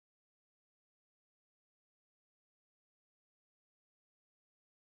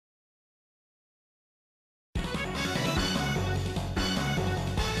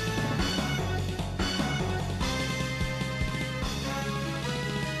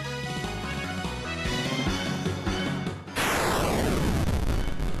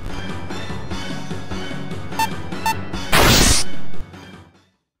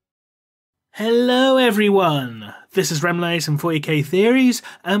Hello everyone, this is Remleiz and 40k Theories,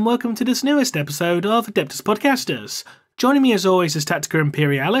 and welcome to this newest episode of Adeptus Podcastus. Joining me as always is Tactica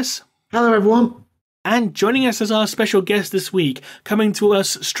Imperialis. Hello everyone. And joining us as our special guest this week, coming to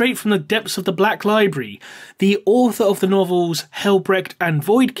us straight from the depths of the Black Library, the author of the novels Hellbrecht and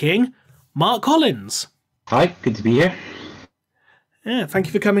Void King, Marc Collins. Hi, good to be here. Yeah, thank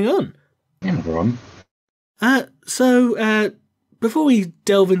you for coming on. Yeah, no problem. Before we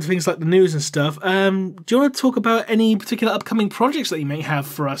delve into things like the news and stuff, do you want to talk about any particular upcoming projects that you may have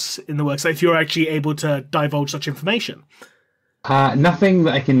for us in the works, if you're actually able to divulge such information? Nothing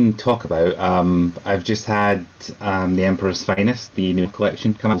that I can talk about. I've just had The Emperor's Finest, the new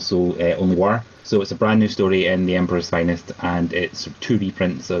collection, come out, also Only War. So it's a brand new story in The Emperor's Finest, and it's two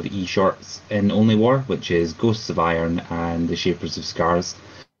reprints of E-shorts in Only War, which is Ghosts of Iron and The Shapers of Scars.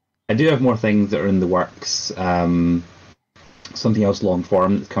 I do have more things that are in the works. Something else long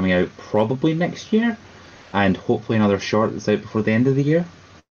form that's coming out probably next year, and hopefully another short that's out before the end of the year.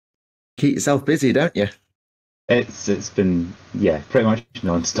 Keep yourself busy, don't you? It's been, pretty much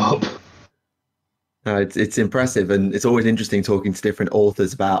non-stop. It's impressive, and it's always interesting talking to different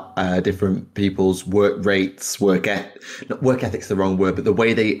authors about different people's work rates, not work ethic's the wrong word, but the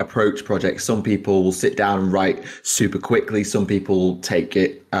way they approach projects. Some people will sit down and write super quickly. Some people take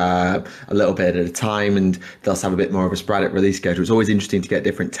it a little bit at a time, and they'll have a bit more of a sporadic release schedule. It's always interesting to get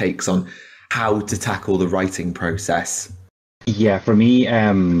different takes on how to tackle the writing process. Yeah, for me,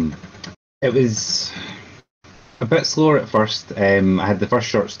 it was a bit slower at first. I had the first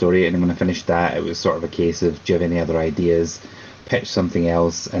short story, and then when I finished that, it was sort of a case of, do you have any other ideas? Pitch something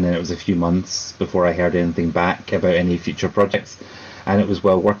else, and then it was a few months before I heard anything back about any future projects. And it was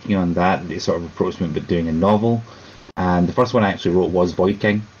while working on that they sort of approached me about doing a novel. And the first one I actually wrote was Void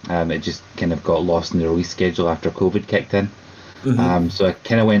King. It just kind of got lost in the release schedule after COVID kicked in. Mm-hmm. So I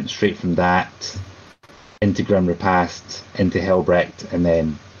kind of went straight from that into Grim Repast, into Hellbrecht, and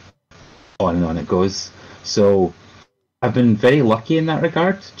then on it goes. So I've been very lucky in that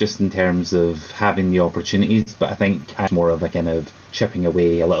regard, just in terms of having the opportunities, but I think I'm more of a kind of chipping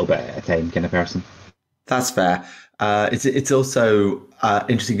away a little bit at a time kind of person. That's fair. It's also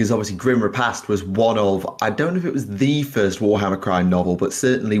interesting because obviously Grim Repast was one of, I don't know if it was the first Warhammer crime novel, but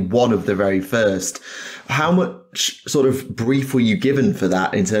certainly one of the very first. How much sort of brief were you given for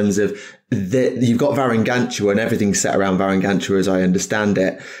that in terms of you've got Varangantua and everything's set around Varangantua as I understand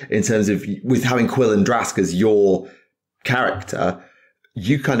it, in terms of with having Quill and Drask as your character,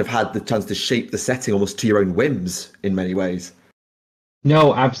 you kind of had the chance to shape the setting almost to your own whims in many ways.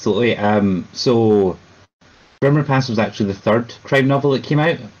 No, absolutely. So Grim Repast was actually the third crime novel that came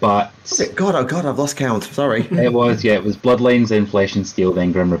out, but God, I've lost count. Sorry. It was Bloodlines, then Flesh and Steel,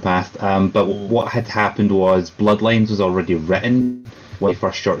 then Grim Repast. But what had happened was Bloodlines was already written. One of the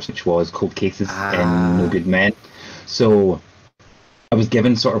first shorts, which was Cold Cases and No Good Men. So I was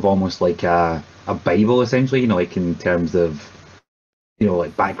given sort of almost like a Bible, essentially, like in terms of,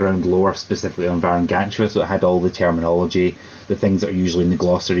 like background lore specifically on Varangantua. So it had all the terminology, the things that are usually in the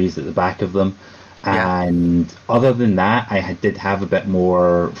glossaries at the back of them. Yeah. And other than that, I did have a bit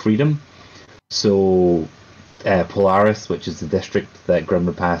more freedom. So Polaris, which is the district that Grim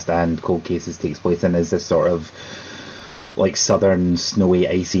Repast and Cold Cases takes place in, is this sort of like southern snowy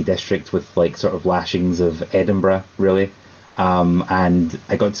icy district with like sort of lashings of Edinburgh, really. And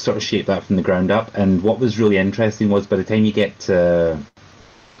I got to sort of shape that from the ground up. And what was really interesting was by the time you get to,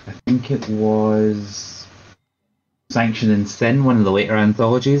 I think it was Sanction and Sin, one of the later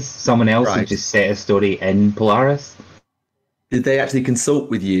anthologies, someone else had just set a story in Polaris. Did they actually consult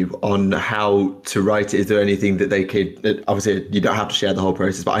with you on how to write it? Is there anything that they could, obviously you don't have to share the whole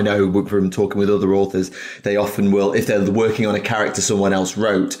process, but I know from talking with other authors, they often will, if they're working on a character someone else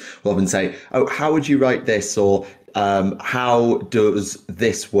wrote, will often say, oh, how would you write this? Or how does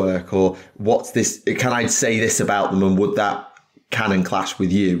this work? Or what's this, can I say this about them? And would that canon clash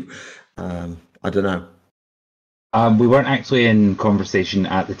with you? I don't know. We weren't actually in conversation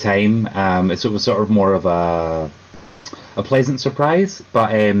at the time. It was sort of more of a pleasant surprise, but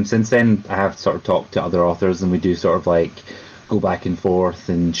since then I have sort of talked to other authors, and we do sort of like go back and forth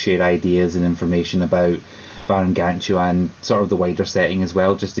and share ideas and information about Varangantua and sort of the wider setting as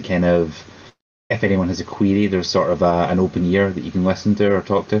well, just to kind of, if anyone has a query, there's sort of an open ear that you can listen to or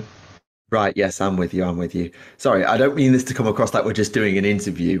talk to. Right, yes, I'm with you. Sorry, I don't mean this to come across like we're just doing an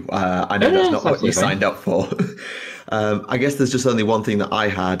interview. I know that's not what you signed up for. I guess there's just only one thing that I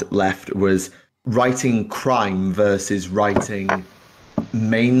had left, was writing crime versus writing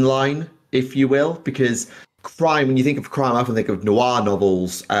mainline, if you will, because crime, when you think of crime, I often think of noir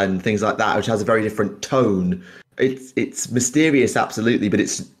novels and things like that, which has a very different tone. It's mysterious, absolutely, but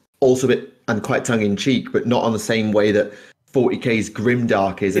it's also a bit and quite tongue-in-cheek, but not on the same way that 40k's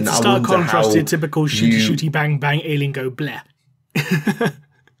grimdark is. It's a stark contrast to typical shooty bang bang alien go bleh.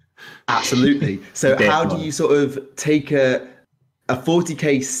 Absolutely. So how do you sort of take a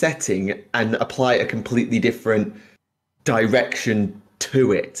 40k setting and apply a completely different direction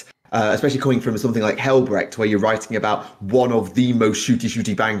to it? Especially coming from something like Helbrecht, where you're writing about one of the most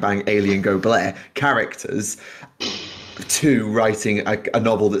shooty bang bang alien go bleh characters, to writing a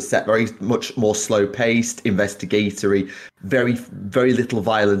novel that's set very much more slow paced, investigatory, very little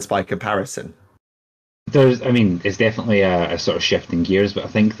violence by comparison. It's definitely a sort of shift in gears, but I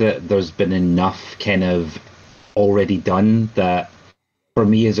think that there's been enough kind of already done that for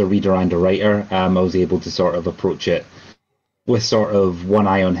me as a reader and a writer, I was able to sort of approach it with sort of one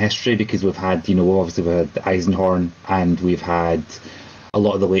eye on history, because we've had, obviously we've had Eisenhorn, and we've had a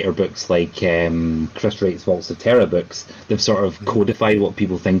lot of the later books like Chris Wright's Vaults of Terra books. They've sort of codified what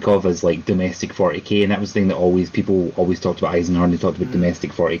people think of as like domestic 40k, and that was the thing that people always talked about Eisenhorn. They talked about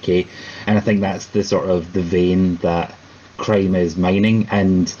domestic 40k, and I think that's the sort of the vein that crime is mining.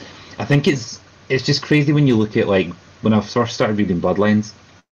 And I think it's just crazy when you look at, like, when I first started reading Bloodlines,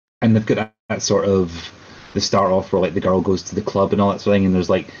 and they've got that sort of the start off where like the girl goes to the club and all that sort of thing, and there's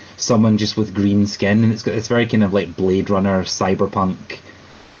like someone just with green skin, and it's got this very kind of like Blade Runner cyberpunk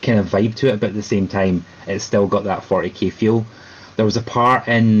kind of vibe to it, but at the same time it's still got that 40k feel. There was a part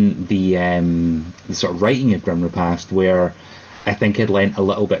in the sort of writing of Grim Repast where I think it lent a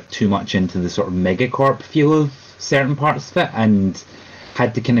little bit too much into the sort of megacorp feel of certain parts of it, and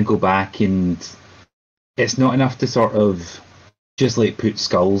had to kind of go back, and it's not enough to sort of just like put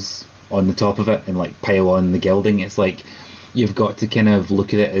skulls on the top of it and like pile on the gilding. It's like you've got to kind of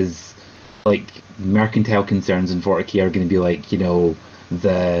look at it as like mercantile concerns in 40k are going to be like,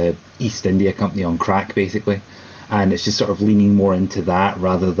 the East India Company on crack, basically, and it's just sort of leaning more into that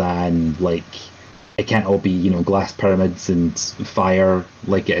rather than like it can't all be glass pyramids and fire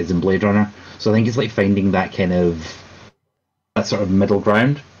like it is in Blade Runner. So I think it's like finding that sort of middle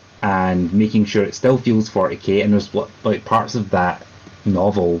ground and making sure it still feels 40k, and there's like parts of that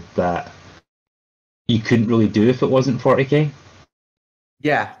novel that you couldn't really do if it wasn't 40k.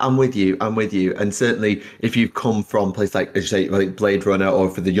 Yeah, I'm with you. And certainly if you've come from places like, as you say, like Blade Runner,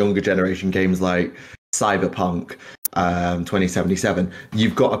 or for the younger generation games like Cyberpunk 2077,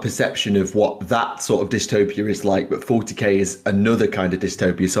 you've got a perception of what that sort of dystopia is like, but 40k is another kind of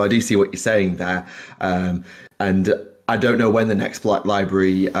dystopia. So I do see what you're saying there. And I don't know when the next Black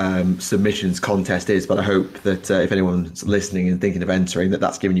Library submissions contest is, but I hope that if anyone's listening and thinking of entering,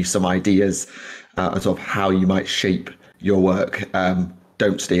 that's given you some ideas of sort of how you might shape your work.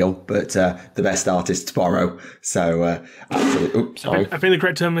 Don't steal, but the best artists borrow. So, absolutely. Oops, sorry. I think the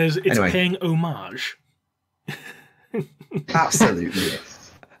correct term is paying homage. Absolutely.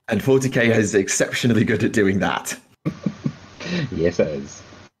 Yes. And 40k is exceptionally good at doing that. Yes, it is.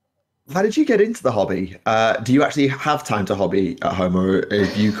 How did you get into the hobby? Do you actually have time to hobby at home, or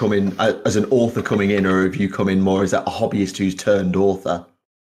have you come in as an author coming in, or have you come in more as a hobbyist who's turned author?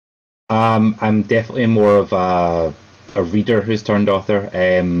 I'm definitely more of a reader who's turned author.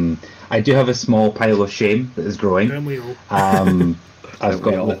 I do have a small pile of shame that is growing. Don't we all? I've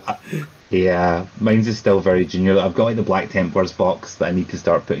got mine's is still very junior. I've got like the Black Templars box that I need to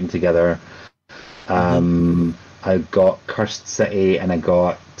start putting together. I've got Cursed City, and I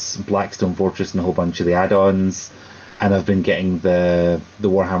got Blackstone Fortress and a whole bunch of the add-ons, and I've been getting the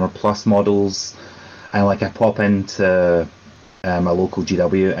Warhammer Plus models, and like I pop into my local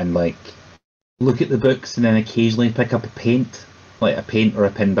GW and like look at the books, and then occasionally pick up a paint or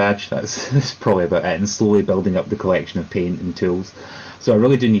a pin badge. That's probably about it, and slowly building up the collection of paint and tools. So I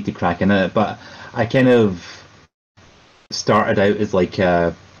really do need to crack in it, but I kind of started out as like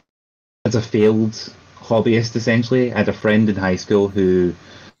as a failed hobbyist, essentially. I had a friend in high school who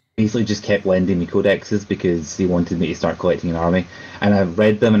basically just kept lending me codexes because he wanted me to start collecting an army, and I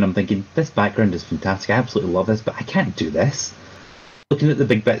read them and I'm thinking, this background is fantastic, I absolutely love this, but I can't do this. Looking at the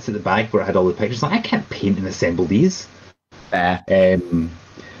big bits at the back where it had all the pictures, like, I can't paint and assemble these.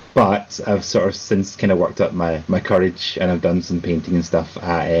 But I've sort of since kind of worked up my courage, and I've done some painting and stuff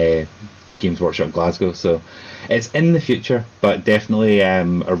at Games Workshop Glasgow, so it's in the future, but definitely a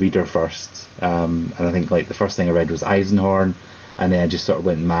reader first. And I think like the first thing I read was Eisenhorn, and then I just sort of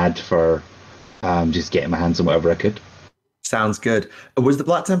went mad for just getting my hands on whatever I could. Sounds good. Was the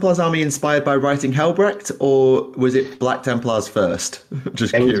Black Templars army inspired by writing Helbrecht, or was it Black Templars first?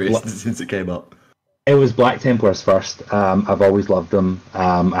 Just curious since it came up. It was Black Templars first. I've always loved them.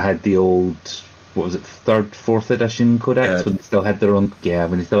 I had the old, what was it, 3rd, 4th edition codex when they still had their own. Yeah,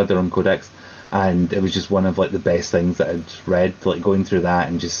 when they still had their own codex. and it was just one of like the best things that I'd read. Like going through that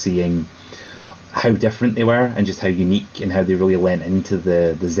and just seeing how different they were and just how unique and how they really lent into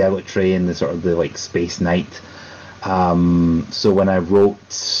the zealotry and the sort of the like space knight. So when I wrote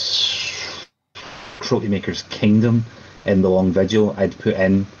Trophy Maker's Kingdom in the Long Vigil, I'd put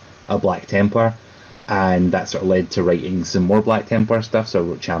in a Black Templar, and that sort of led to writing some more Black Templar stuff. So I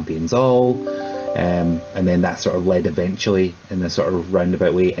wrote Champions All, and then that sort of led eventually in a sort of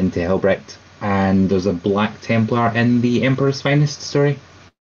roundabout way into Helbrecht. And there's a Black Templar in the Emperor's Finest story.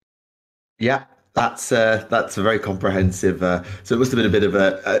 Yeah, that's a very comprehensive. So it must have been a bit of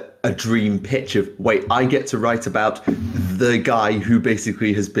a dream pitch of, wait, I get to write about the guy who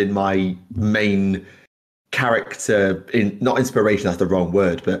basically has been my main character in, not inspiration, that's the wrong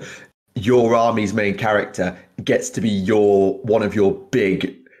word, but your army's main character gets to be one of your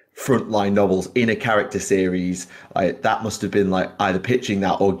big frontline novels in a character series. That must have been like either pitching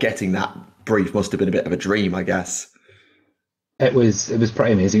that or getting that brief must have been a bit of a dream, I guess. It was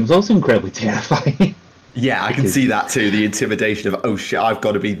pretty amazing. It was also incredibly terrifying. Yeah, I can see that too. The intimidation of, oh shit, I've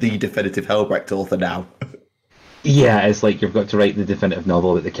got to be the definitive Helbrecht author now. Yeah, it's like you've got to write the definitive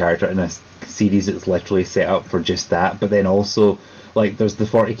novel about the character in a series that's literally set up for just that. But then also, like, there's the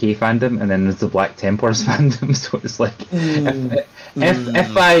 40k fandom, and then there's the Black Templars fandom. So it's like,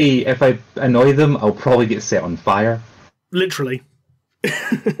 if I annoy them, I'll probably get set on fire. Literally.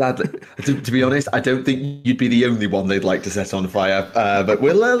 To be honest, I don't think you'd be the only one they'd like to set on fire. But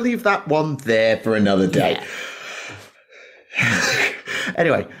we'll leave that one there for another day. Yeah.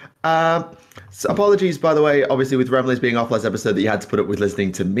 Anyway, so apologies, by the way, obviously with Remleiz being off last episode, that you had to put up with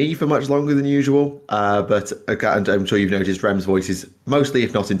listening to me for much longer than usual. But I'm sure you've noticed Rem's voice is mostly,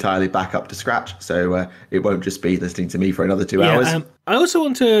 if not entirely, back up to scratch. So it won't just be listening to me for another 2 hours. I also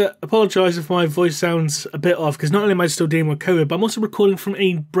want to apologise if my voice sounds a bit off, because not only am I still dealing with COVID, but I'm also recording from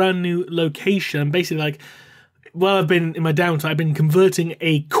a brand new location. Basically, like, while I've been in my downtime, I've been converting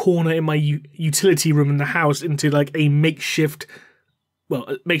a corner in my utility room in the house into like a makeshift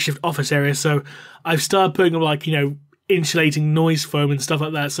office area. So I've started putting up, like, insulating noise foam and stuff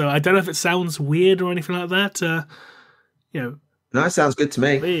like that. So I don't know if it sounds weird or anything like that. No, it sounds good to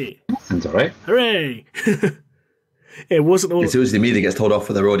me. Hey. Sounds all right. Hooray! It wasn't all. It's usually me that gets told off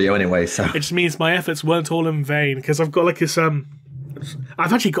for their audio anyway. So it just means my efforts weren't all in vain, because I've got like this. I've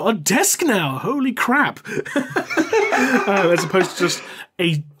actually got a desk now. Holy crap! As opposed to just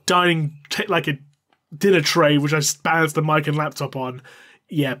a like a dinner tray, which I balance the mic and laptop on.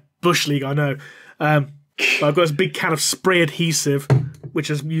 Yeah, Bush League, I know. I've got this big can of spray adhesive, which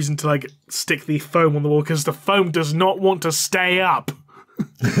I'm using to like stick the foam on the wall, because the foam does not want to stay up.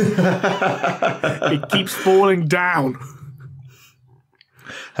 It keeps falling down.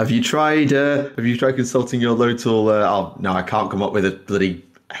 Have you tried consulting your local? Oh no, I can't come up with a bloody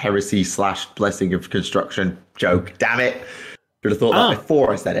heresy / blessing of construction joke. Damn it! Should have thought that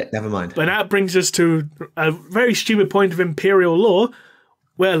before I said it. Never mind. But that brings us to a very stupid point of Imperial law,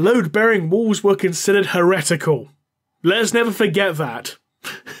 where load-bearing walls were considered heretical. Let's never forget that.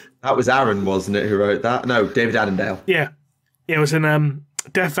 That was Aaron, wasn't it, who wrote that? No, David Annandale. Yeah, it was in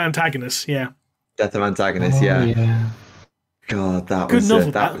Death of Antagonist. Yeah, Death of Antagonist. Yeah. God, that good was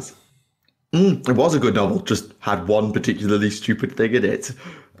novel. That was. It was a good novel. Just had one particularly stupid thing in it.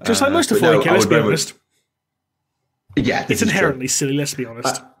 Just like most of 40k, let's be honest. Yeah, it's inherently silly. Let's be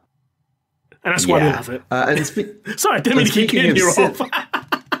honest, and that's why we love it. Sorry, I didn't mean to keep getting you off.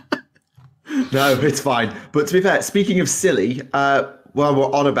 No, it's fine. But to be fair, speaking of silly, while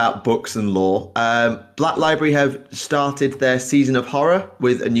we're on about books and lore, Black Library have started their season of horror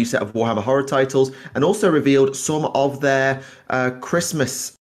with a new set of Warhammer horror titles, and also revealed some of their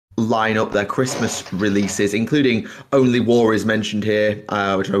Christmas lineup, their Christmas releases, including Only War is mentioned here,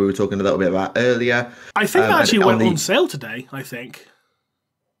 which I know we were talking a little bit about earlier. I think that actually went on sale today, I think.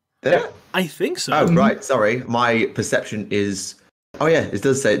 Yeah? I think so. Oh, right, sorry. My perception is... Oh, yeah, it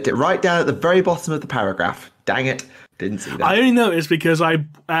does say it right down at the very bottom of the paragraph. Dang it. Didn't see that. I only noticed because I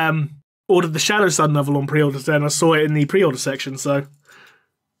ordered the Shadow Sun novel on pre-order today, and I saw it in the pre-order section, so...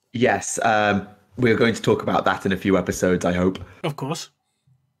 Yes, we're going to talk about that in a few episodes, I hope. Of course.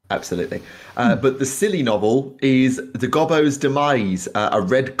 Absolutely. But the silly novel is The Gobbo's Demise, a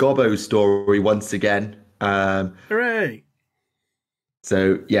Red Gobbo story once again. Hooray!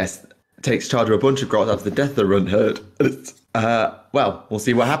 So, yes, takes charge of a bunch of grots after the death of the Runt herd. Well, we'll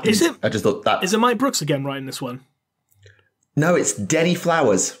see what happens. I just thought that... Is it Mike Brooks again writing this one? No, it's Denny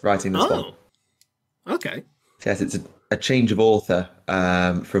Flowers writing this one. Okay. Yes, it's a change of author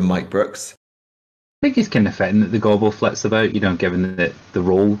from Mike Brooks. I think he's kind of fitting that the Gobbo flits about, given that the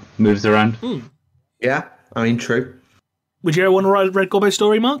role moves around. Yeah, I mean, true. Would you ever want to write a Red Gobbo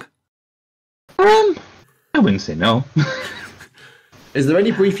story, Mark? I wouldn't say no. Is there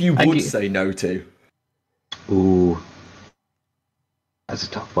any brief you would say no to? Ooh, that's a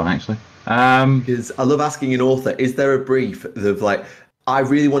tough one, actually. Because I love asking an author, is there a brief of like, I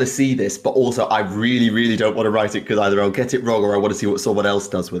really want to see this, but also I really, really don't want to write it because either I'll get it wrong or I want to see what someone else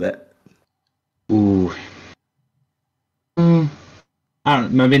does with it? Ooh. I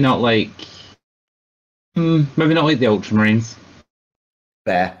don't know, maybe not like the Ultramarines.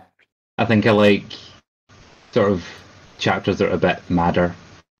 Fair. I think I like sort of chapters that are a bit madder,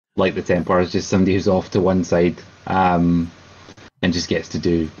 like the Templars, just somebody who's off to one side and just gets to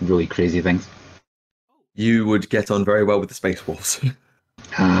do really crazy things. You would get on very well with the Space Wolves.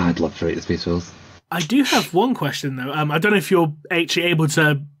 I'd love to write the Space Wolves. I do have one question, though. I don't know if you're actually able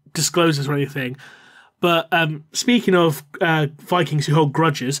to disclose this or anything, but speaking of Vikings who hold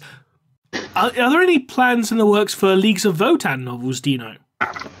grudges, are there any plans in the works for Leagues of Votan novels, do you know?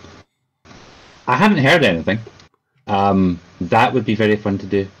 I haven't heard anything. That would be very fun to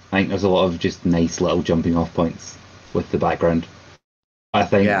do. I think there's a lot of just nice little jumping off points with the background. I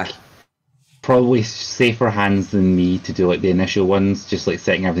think probably safer hands than me to do like the initial ones, just like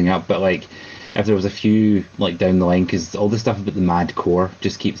setting everything up. But like, if there was a few like down the line, because all the stuff about the Mad Core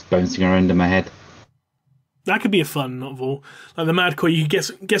just keeps bouncing around in my head. That could be a fun novel. Like the Mad Core, you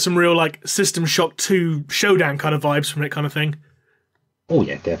could get some real like System Shock 2 Showdown kind of vibes from it, kind of thing. Oh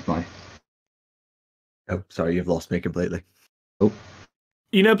yeah, definitely. Oh, sorry, you've lost me completely. Oh,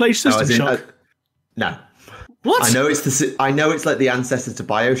 you know, play System Shock? No. What? I know it's like the ancestor to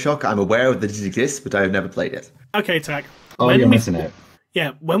BioShock. I'm aware that it exists, but I have never played it. Okay, Tack. Oh, you're missing out.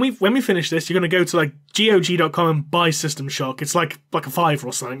 Yeah, when we finish this, you're going to go to like GOG.com and buy System Shock. It's like a $5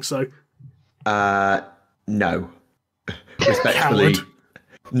 or something. So, no, respectfully, Coward.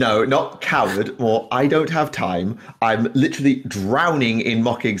 No, not coward. More, I don't have time. I'm literally drowning in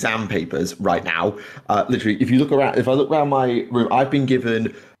mock exam papers right now. Literally, if I look around my room, I've been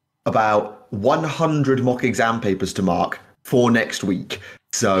given about 100 mock exam papers to mark for next week.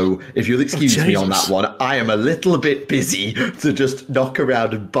 So if you'll excuse me on that one, I am a little bit busy to just knock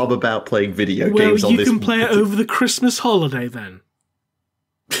around and bob about playing video games on this. Well, you can play it over the Christmas holiday then.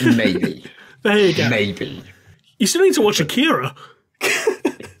 Maybe. There you go. Maybe. You still need to watch Akira.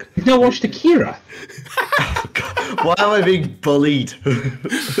 You've not watched Akira? Why am I being bullied?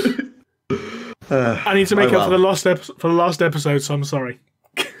 I need to make up for the last episode, so I'm sorry.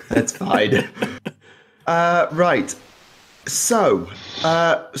 That's fine. Right. So,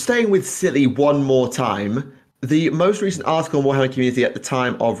 staying with silly one more time, the most recent article on Warhammer Community at the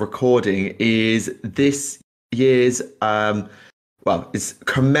time of recording is this year's, it's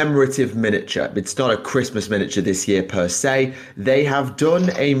commemorative miniature. It's not a Christmas miniature this year per se. They have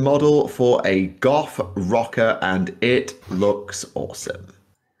done a model for a goth rocker and it looks awesome.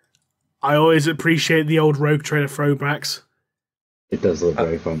 I always appreciate the old Rogue Trader throwbacks. It does look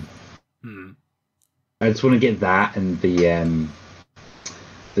very fun. I just want to get that and the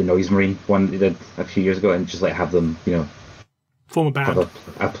Noise Marine one they did a few years ago and just like have them, Form a band.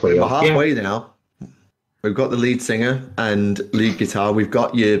 A play We're off. halfway now. We've got the lead singer and lead guitar. We've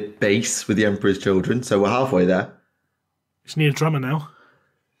got your bass with the Emperor's Children, so we're halfway there. Just need a drummer now.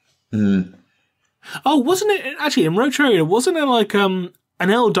 Oh, wasn't it actually in Rogue Trader? Wasn't it like an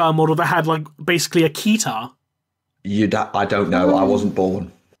Eldar model that had like basically a keytar? I don't know. I wasn't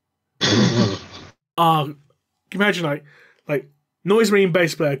born. Imagine like Noise Marine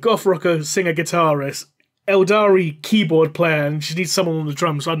bass player, goth rocker, singer, guitarist, Eldari keyboard player, and she needs someone on the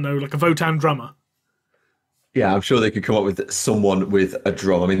drums. I don't know, like a Votan drummer. Yeah, I'm sure they could come up with someone with a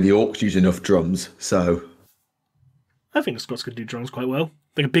drum. I mean, the Orcs use enough drums, so... I think the Scots could do drums quite well.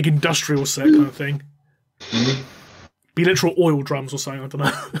 Like a big industrial set kind of thing. Be literal oil drums or something, I don't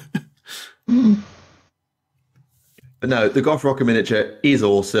know. But no, the Goth Rocker miniature is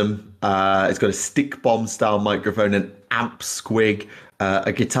awesome. It's got a stick bomb style microphone, an amp squig,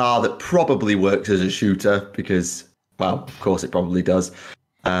 a guitar that probably works as a shooter because, well, of course it probably does.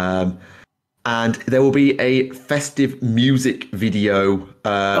 And there will be a festive music video,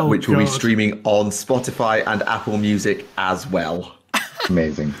 which will be streaming on Spotify and Apple Music as well.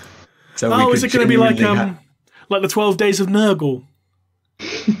 Amazing. So is it going to be like the 12 Days of Nurgle?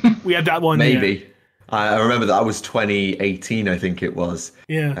 We had that one. Maybe. Yeah. I remember that was 2018, I think it was.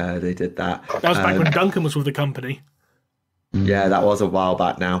 Yeah. They did that. That was back when Duncan was with the company. Yeah, that was a while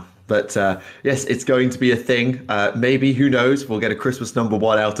back now. But yes, it's going to be a thing. Maybe, who knows, we'll get a Christmas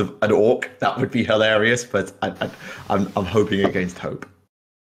 #1 out of an orc. That would be hilarious, but I'm hoping against hope.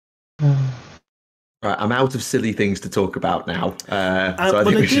 Right, I'm out of silly things to talk about now. So I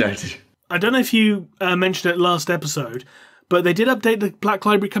think we should... I don't know if you mentioned it last episode, but they did update the Black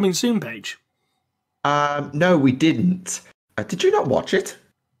Library Coming Soon page. No, we didn't. Did you not watch it?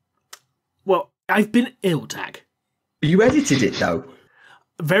 Well, I've been ill, Tag. You edited it, though.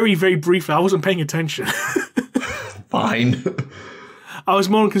 Very, very briefly. I wasn't paying attention. Fine. I was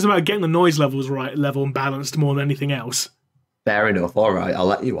more concerned about getting the noise levels right, level and balanced more than anything else. Fair enough. All right, I'll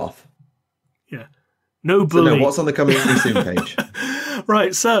let you off. Yeah. No bully. So, no, what's on the coming soon page?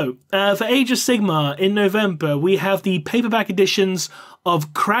 Right, so for Age of Sigmar in November, we have the paperback editions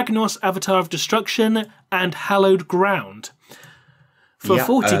of Kragnos, Avatar of Destruction, and Hallowed Ground. For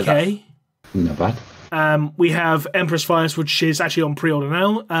 40k, not bad. We have Emperor's Fires, which is actually on pre-order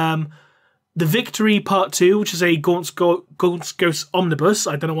now. The Victory Part 2, which is a Gaunt's Ghost Omnibus.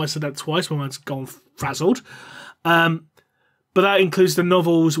 I don't know why I said that twice, my mind's gone frazzled. But that includes the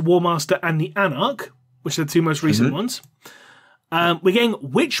novels War Master and the Anarch, which are the two most recent ones. We're getting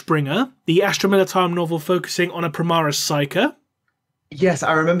Witchbringer, the Astra Militarum novel focusing on a Primaris Psyker. Yes,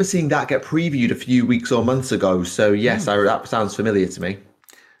 I remember seeing that get previewed a few weeks or months ago. So, yes, that sounds familiar to me.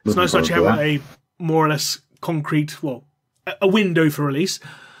 It's nice to actually have a more or less concrete, well, a window for release.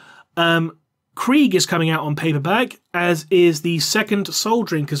 Krieg is coming out on paperback, as is the second Soul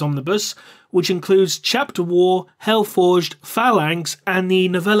Drinkers Omnibus, which includes Chapter War, Hellforged, Phalanx, and the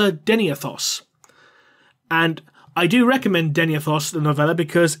novella Deniathos. And I do recommend Deniathos, the novella,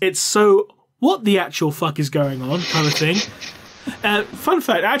 because it's so what the actual fuck is going on kind of thing. Fun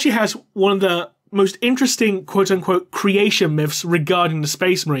fact, it actually has one of the most interesting quote-unquote creation myths regarding the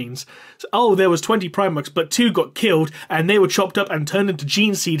Space Marines. So, there was 20 Primarchs, but 2 got killed, and they were chopped up and turned into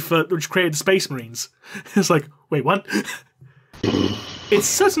gene seed which created the Space Marines. It's like, wait, what? It's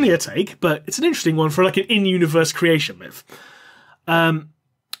certainly a take, but it's an interesting one for like an in-universe creation myth.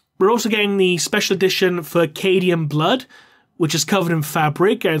 We're also getting the special edition for Cadian Blood, which is covered in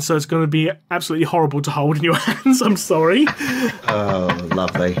fabric, and so it's going to be absolutely horrible to hold in your hands. I'm sorry. Oh,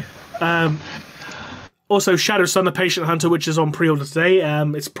 lovely. Also, Shadow Sun, the Patient Hunter, which is on pre-order today.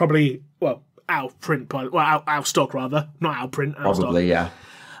 It's probably, out of print, out of stock rather. Not out of print, out of stock. Probably, yeah.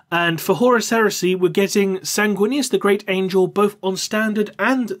 And for Horus Heresy, we're getting Sanguinius the Great Angel, both on standard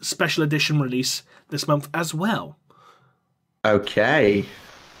and special edition release this month as well. Okay.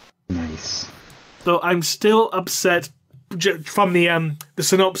 Nice. Though I'm still upset from the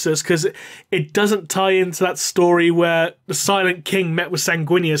synopsis, because it doesn't tie into that story where the Silent King met with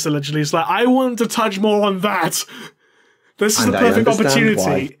Sanguinius, allegedly. It's like, I want to touch more on that. This is the perfect opportunity.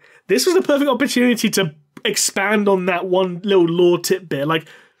 Why. This was the perfect opportunity to expand on that one little lore tidbit. Like,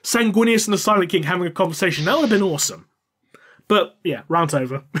 Sanguinius and the Silent King having a conversation. That would have been awesome. But, yeah, rant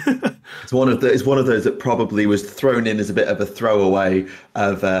over. It's one of those that probably was thrown in as a bit of a throwaway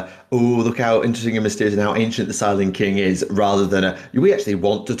of, look how interesting and mysterious and how ancient the Silent King is, rather than we actually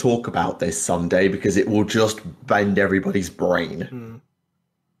want to talk about this someday because it will just bend everybody's brain.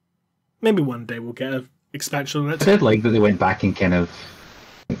 Maybe one day we'll get an expansion on it. I did like that they went back and kind of...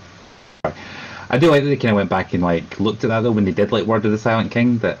 I do like that they kind of went back and looked at that, though, when they did Word of the Silent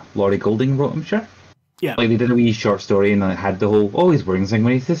King that Laurie Golding wrote, I'm sure. Yeah. They did a wee short story and it had the whole, he's wearing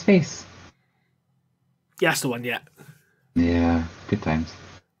Sanguinius' face. Yeah, that's the one, yeah. Yeah, good times.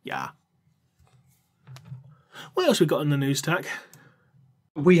 Yeah. What else we got in the news, Tack?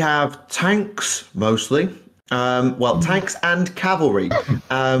 We have tanks, mostly. Tanks and cavalry.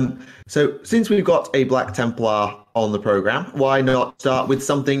 So since we've got a Black Templar on the programme, why not start with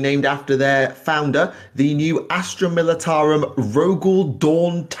something named after their founder, the new Astra Militarum Rogal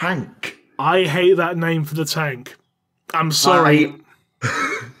Dorn tank? I hate that name for the tank. I'm sorry.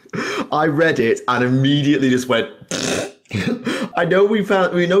 I read it and immediately just went. I know we've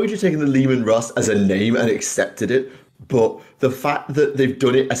just taken the Lehman Russ as a name and accepted it, but the fact that they've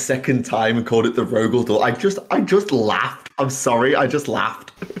done it a second time and called it the Rogal Dorn, I just laughed. I'm sorry, I just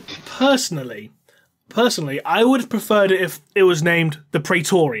laughed. Personally, I would have preferred it if it was named the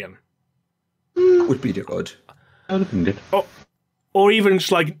Praetorian. Would be good. That would have been good. Or even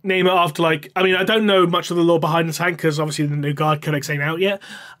just name it after I don't know much of the lore behind the tank because obviously the new Guard Codex ain't out yet.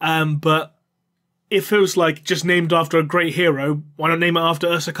 But if it was just named after a great hero, why not name it after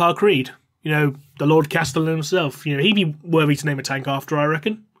Ursarkar Creed? The Lord Castellan himself. He'd be worthy to name a tank after, I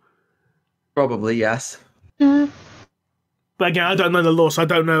reckon. Probably, yes. But again, I don't know the lore, so I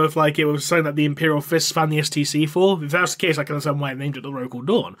don't know if it was something that the Imperial Fists found the STC for. If that's the case, I can understand why I named it the Rogal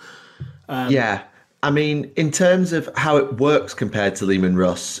Dorn. Yeah. I mean, in terms of how it works compared to Lehman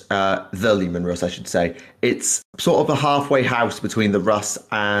Russ, the Lehman Russ, I should say, it's sort of a halfway house between the Russ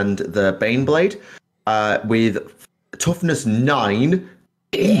and the Baneblade, with toughness 9,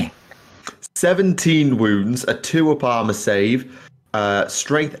 17 wounds, a 2-up armor save,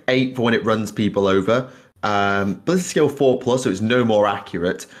 strength 8 for when it runs people over, ballistic skill 4+, so it's no more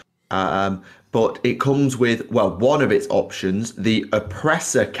accurate, But it comes with, well, one of its options, the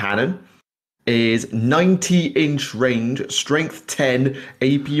Oppressor Cannon, is 90-inch range, strength 10,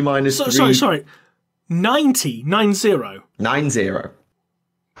 AP minus 3. Sorry. 90? 90? 90.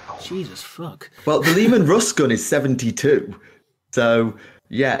 Jesus, fuck. Well, the Lehman Russ gun is 72. So,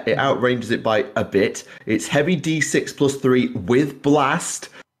 yeah, it outranges it by a bit. It's heavy D6 plus 3 with blast.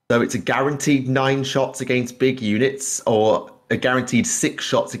 So it's a guaranteed 9 shots against big units, or a guaranteed 6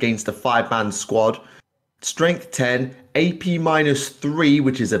 shots against a 5-man squad. Strength 10, AP minus 3,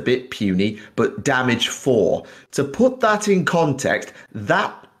 which is a bit puny, but damage 4. To put that in context,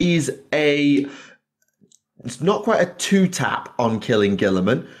 that is it's not quite a 2-tap on killing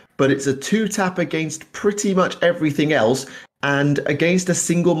Guilliman, but it's a 2-tap against pretty much everything else, and against a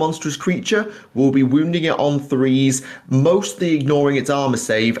single monstrous creature, we'll be wounding it on 3s, mostly ignoring its armor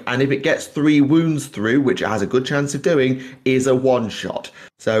save, and if it gets 3 wounds through, which it has a good chance of doing, is a 1-shot.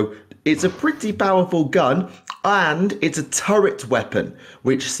 So it's a pretty powerful gun, and it's a turret weapon,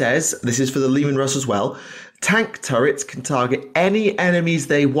 which says, this is for the Lehman Russ as well, tank turrets can target any enemies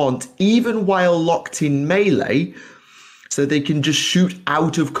they want, even while locked in melee, so they can just shoot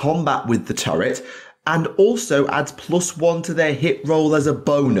out of combat with the turret, and also adds +1 to their hit roll as a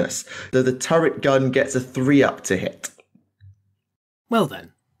bonus, so the turret gun gets a 3-up to hit. Well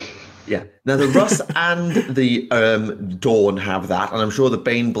then. Yeah. Now the Russ and the Dorn have that, and I'm sure the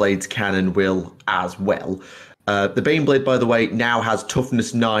Baneblades cannon will as well. The Baneblade, by the way, now has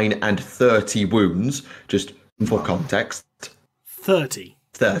toughness 9 and 30 wounds, just for context. 30.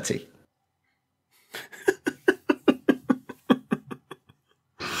 30.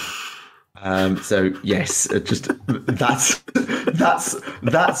 So yes, just that's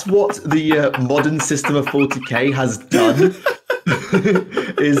what the modern system of 40k has done.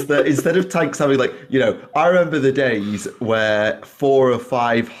 Is that instead of tanks having, like, I remember the days where 4 or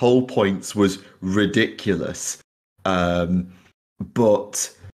 5 hull points was ridiculous,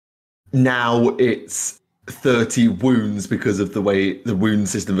 but now it's 30 wounds because of the way the wound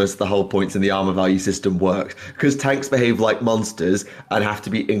system versus the hull points and the armor value system works. Because tanks behave like monsters and have to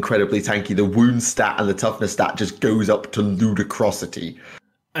be incredibly tanky, the wound stat and the toughness stat just goes up to ludicrosity.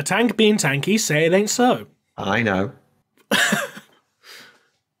 A tank being tanky, say it ain't so. I know.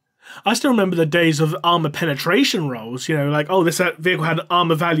 I still remember the days of armor penetration rolls, like, oh, this vehicle had an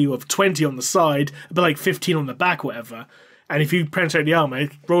armor value of 20 on the side, but like 15 on the back, whatever. And if you penetrate the armor,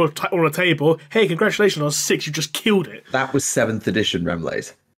 roll on a table, hey, congratulations on 6, you just killed it. That was 7th edition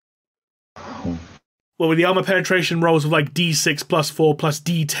Remleiz. Well, with the armor penetration rolls of like D6 plus 4 plus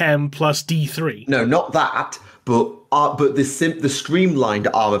D10 plus D3. No, not that, but the streamlined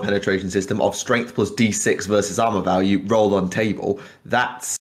armor penetration system of strength plus D6 versus armor value rolled on table,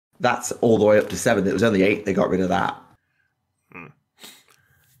 that's all the way up to 7. It was only 8 they got rid of that.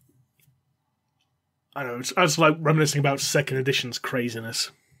 I know, I was like reminiscing about 2nd edition's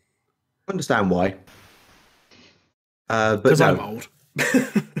craziness. I understand why. Because I'm old.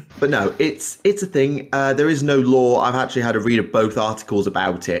 But no, it's a thing. There is no law. I've actually had a read of both articles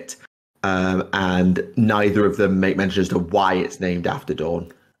about it, and neither of them make mention as to why it's named after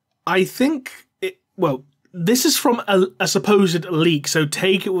Dorn. I think this is from a supposed leak, so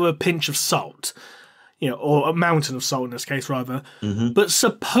take it with a pinch of salt, or a mountain of salt in this case, rather. Mm-hmm. But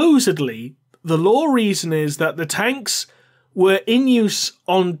supposedly, the law reason is that the tanks were in use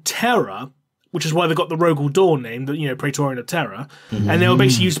on Terra, which is why they got the Rogal Dorn name, the Praetorian of Terra, and they were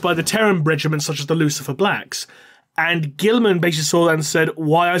basically used by the Terran regiments such as the Lucifer Blacks. And Guilliman basically saw that and said,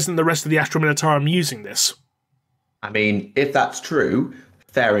 why isn't the rest of the Astra Militarum using this? I mean, if that's true,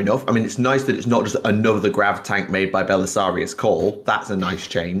 fair enough. I mean, it's nice that it's not just another grav tank made by Belisarius Cawl. That's a nice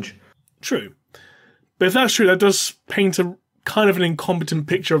change. True. But if that's true, that does paint a kind of an incompetent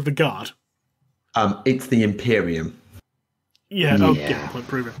picture of the Guard. It's the Imperium. Yeah. Oh, yeah, point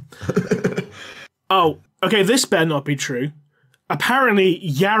proven. Oh, okay, this better not be true. Apparently,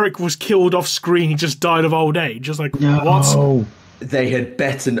 Yarrick was killed off screen. He just died of old age. Just like, what? They had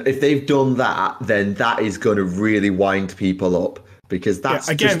better... If they've done that, then that is going to really wind people up. Because that's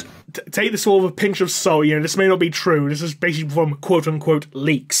again, take this all with a pinch of salt. This may not be true. This is basically from quote-unquote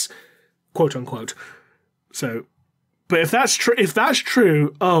leaks. Quote-unquote. So, but if that's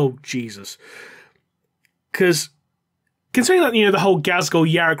true, oh, Jesus. Because... considering that, the whole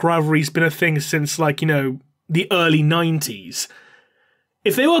Ghazghkull-Yarrick rivalry's been a thing since, the early 90s,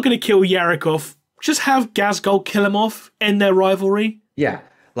 if they were going to kill Yarrick off, just have Ghazghkull kill him off, end their rivalry. Yeah,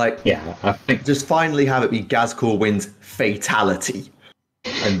 I think just finally have it be Ghazghkull wins fatality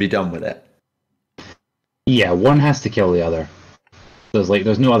and be done with it. Yeah, one has to kill the other.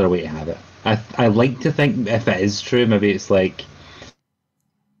 There's no other way to have it. I like to think if it is true, maybe it's like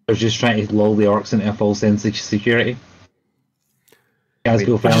They're just trying to lull the orcs into a false sense of security.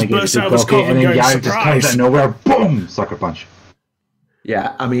 Gazgul finally gets to cocky, and then Yarrick just comes out of nowhere, boom! Sucker punch.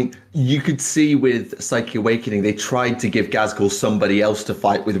 Yeah, I mean, you could see with Psychic Awakening, they tried to give Gazgul somebody else to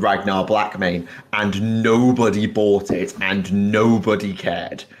fight with Ragnar Blackmane, and nobody bought it, and nobody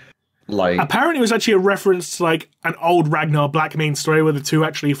cared. Like, apparently it was actually a reference to like an old Ragnar Blackmane story where the two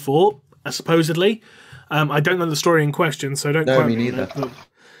actually fought, supposedly. I don't know the story in question, so don't quote me neither.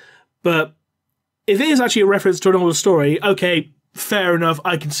 But if it is actually a reference to an older story, okay, fair enough,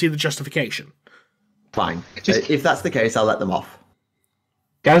 I can see the justification. Fine. If that's the case, I'll let them off.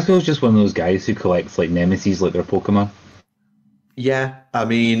 Gazgul's just one of those guys who collects like nemesis like their Pokemon. Yeah, I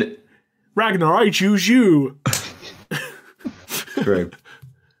mean... Ragnar, I choose you! True.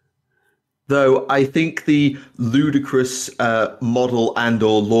 Though I think the ludicrous model and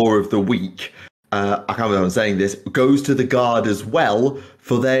or lore of the week, I can't remember how I'm saying this, goes to the Guard as well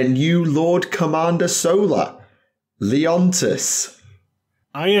for their new Lord Commander Solar, Leontus.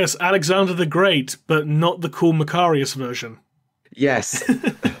 Ah yes, Alexander the Great, but not the cool Macarius version. Yes.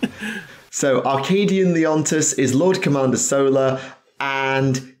 So Arcadian Leontus is Lord Commander Solar,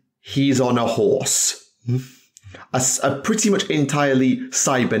 and he's on a horse. A pretty much entirely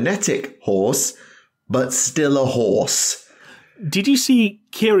cybernetic horse, but still a horse. Did you see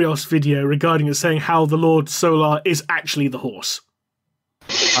Kyrios' video regarding it saying how the Lord Solar is actually the horse?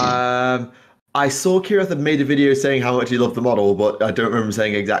 I saw Kyrios had made a video saying how much he loved the model, but I don't remember him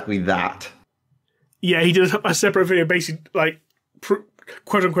saying exactly that. Yeah, he did a separate video basically, like,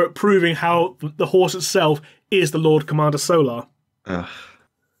 quote-unquote, proving how the horse itself is the Lord Commander Solar.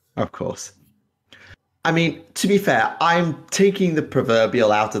 Of course. I mean, to be fair, I'm taking the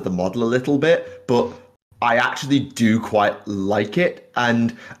proverbial out of the model a little bit, but I actually do quite like it.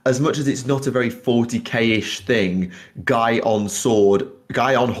 And as much as it's not a very 40k-ish thing, guy on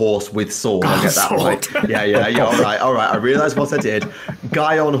horse with sword. I get that right. Yeah. All right. I realised what I did.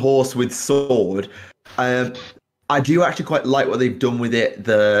 Guy on horse with sword. I do actually quite like what they've done with it.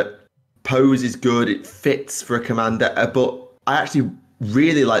 The pose is good. It fits for a commander. But I actually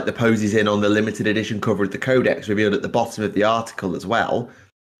really like the poses in on the limited edition cover of the Codex revealed at the bottom of the article as well.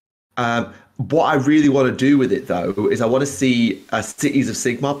 What I really want to do with it, though, is I want to see Cities of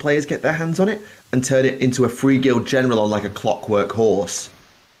Sigmar players get their hands on it and turn it into a free guild general on like a clockwork horse.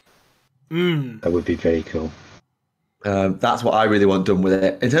 That would be very cool. That's what I really want done with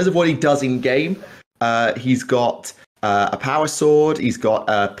it. In terms of what he does in game, he's got a power sword. He's got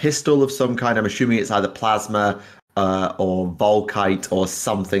a pistol of some kind. I'm assuming it's either plasma or Volkite or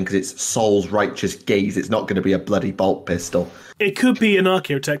something, because it's Soul's Righteous Gaze. It's not going to be a bloody bolt pistol. It could be an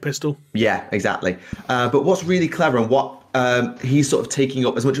Archaeotech pistol. Yeah, exactly. But what's really clever and what he's sort of taking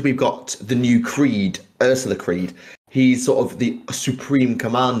up, as much as we've got the new Creed, Ursula Creed, he's sort of the supreme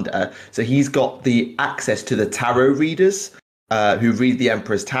commander. So he's got the access to the tarot readers who read the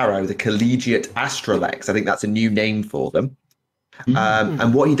Emperor's Tarot, the Collegiate Astroleks. I think that's a new name for them.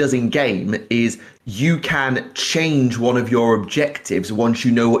 And what he does in game is you can change one of your objectives once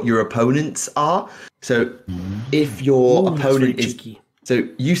you know what your opponents are. So if your opponent is... Cheeky. So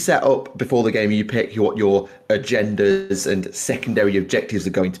you set up before the game, you pick what your agendas and secondary objectives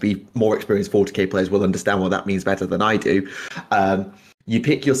are going to be. More experienced 40k players will understand what that means better than I do. You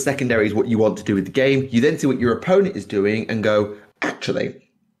pick your secondaries, what you want to do with the game. You then see what your opponent is doing and go, actually,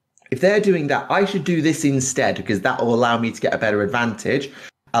 if they're doing that, I should do this instead, because that will allow me to get a better advantage,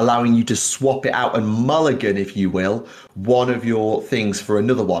 allowing you to swap it out and mulligan, if you will, one of your things for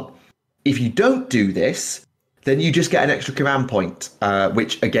another one. If you don't do this, then you just get an extra command point,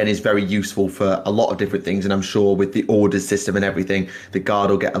 which again is very useful for a lot of different things. And I'm sure with the orders system and everything, the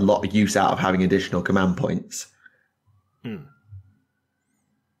Guard will get a lot of use out of having additional command points.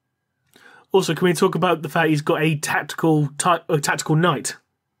 Also, can we talk about the fact he's got a tactical knight?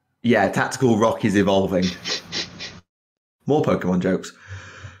 Yeah, Tactical Rock is evolving. More Pokemon jokes.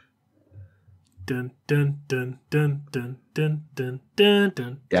 Dun dun dun dun dun dun dun dun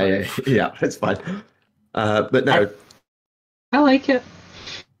dun. Yeah, it's fine. But no, I like it.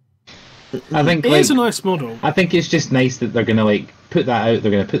 I think it is a nice model. I think it's just nice that they're gonna like put that out.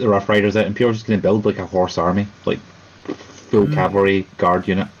 They're gonna put the Rough Riders out, and Pure's just gonna build like a horse army, like full cavalry guard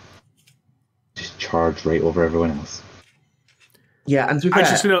unit, just charge right over everyone else. Yeah, and to be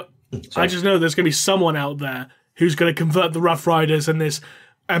fair, I just know there's gonna be someone out there who's gonna convert the Rough Riders and this,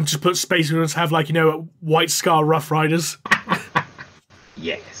 and just put Space Marines have like White Scar Rough Riders.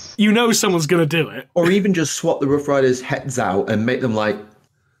 Yes. You know someone's going to do it. Or even just swap the Rough Riders' heads out and make them like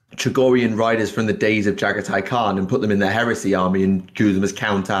Chagorian riders from the days of Jagatai Khan and put them in their heresy army and choose them as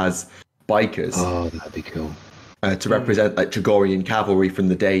count as bikers. Oh, that'd be cool. to represent like Chagorian cavalry from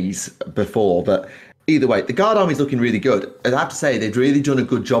the days before. But either way, the Guard army is looking really good. I have to say, they've really done a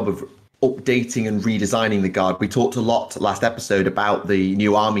good job of updating and redesigning the Guard. We talked a lot last episode about the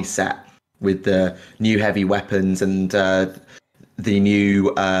new army set with the new heavy weapons and the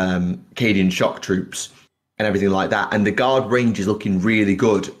new Cadian shock troops and everything like that. And the Guard range is looking really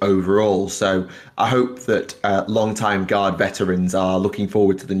good overall. So I hope that long-time Guard veterans are looking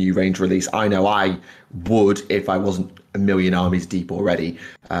forward to the new range release. I know I would, if I wasn't a million armies deep already,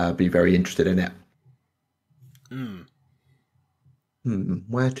 be very interested in it.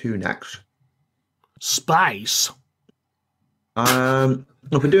 Where to next? Space.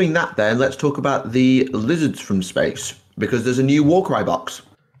 If we're doing that, then let's talk about the lizards from space, because there's a new Warcry box.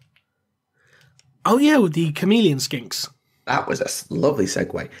 Oh yeah, with the chameleon skinks. That was a lovely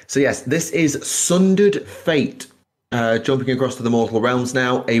segue. So yes, this is Sundered Fate, jumping across to the Mortal Realms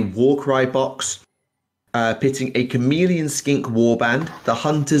now. A Warcry box, pitting a chameleon skink warband, the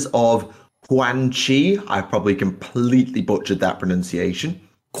Hunters of Quan Chi. I probably completely butchered that pronunciation.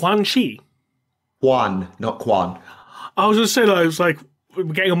 Quan Chi. Quan, not Quan. I was going to say that. It was like, we're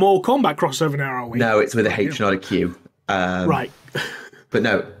getting a Mortal Kombat crossover now, are we? No, it's with a H, not a Q. Right. But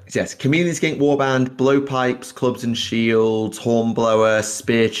no, yes, Chameleon Skink Warband, blowpipes, clubs and shields, hornblower,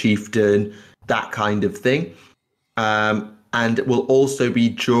 spear chieftain, that kind of thing. And will also be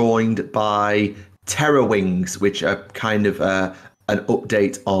joined by Terror Wings, which are kind of an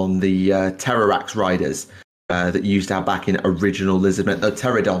update on the Terrarax riders that you used to have back in original Lizardmen.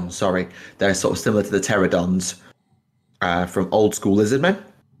 Pterodons, sorry. They're sort of similar to the Pterodons from old school Lizardmen.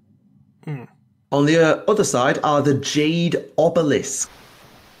 On the other side are the Jade Obelisk.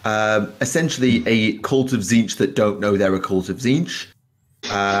 Essentially a cult of Tzeentch that don't know they're a cult of Tzeentch.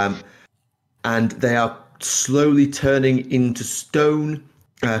 And they are slowly turning into stone,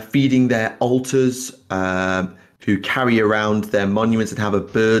 feeding their altars, who carry around their monuments and have a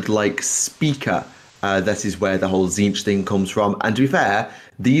bird-like speaker. That is where the whole Tzeentch thing comes from. And to be fair,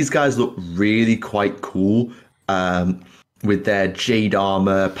 these guys look really quite cool. With their jade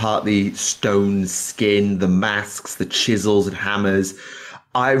armor, partly stone skin, the masks, the chisels and hammers.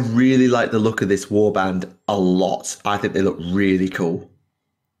 I really like the look of this warband a lot. I think they look really cool.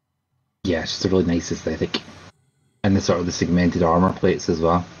 Yeah, it's just a really nice aesthetic. And the sort of the segmented armor plates as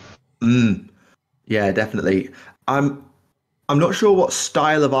well. Yeah, definitely. I'm not sure what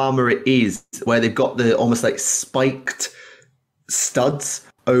style of armor it is, where they've got the almost like spiked studs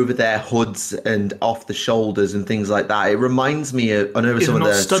over their hoods and off the shoulders and things like that. It reminds me of, I know some of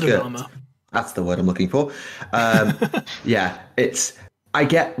the studded armor. That's the word I'm looking for. Yeah, I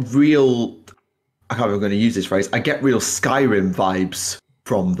get real, I can't remember if I'm going to use this phrase, I get real Skyrim vibes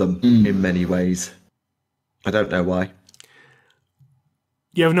from them in many ways. I don't know why.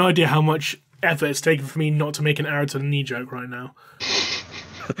 You have no idea how much effort it's taken for me not to make an arrow to the knee joke right now.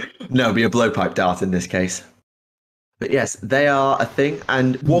 No, it'd be a blowpipe dart in this case. But yes, they are a thing,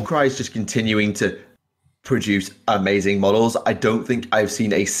 and Warcry is just continuing to produce amazing models. I don't think I've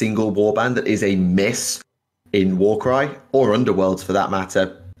seen a single warband that is a miss in Warcry, or Underworlds for that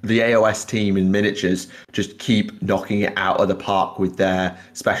matter. The AOS team in miniatures just keep knocking it out of the park with their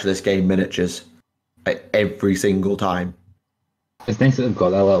specialist game miniatures every single time. It's nice that they've got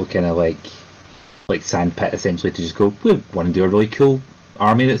that little kind of like sandpit essentially to just go, we want to do a really cool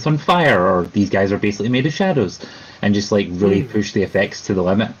army that's on fire, or these guys are basically made of shadows, and just like really push the effects to the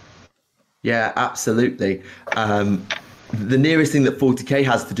limit. Yeah, absolutely. The nearest thing that 40k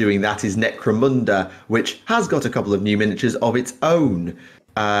has to doing that is Necromunda, which has got a couple of new miniatures of its own.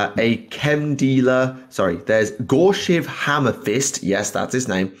 A Chem Dealer, there's Gorshiv Hammerfist, yes, that's his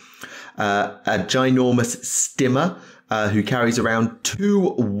name. A ginormous Stimmer, who carries around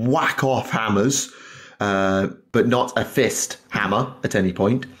 2 whack-off hammers, but not a fist hammer at any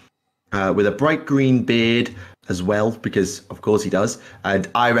point, with a bright green beard as well, because of course he does. And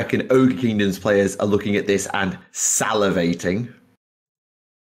I reckon Ogre Kingdoms players are looking at this and salivating.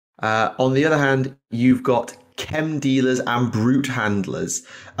 On the other hand, you've got Chem Dealers and Brute Handlers.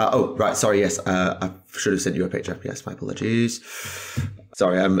 I should have sent you a picture. Yes, my apologies.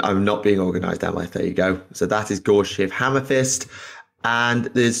 Sorry, I'm not being organised that way. There you go. So that is Gorshiv Hammerfist. And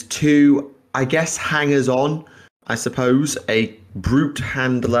there's 2, I guess, hangers-on, I suppose. A Brute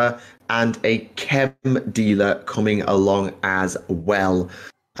Handler and a Chem Dealer coming along as well.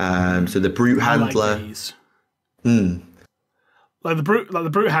 So the Brute Handler... like these. Like the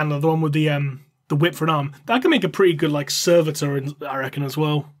Brute Handler, the one with the whip for an arm. That can make a pretty good like servitor, I reckon, as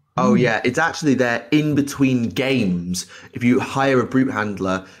well. Oh yeah, it's actually there in between games. If you hire a Brute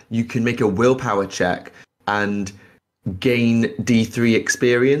Handler, you can make a willpower check and gain D3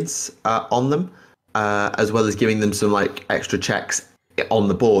 experience on them. as well as giving them some like extra checks on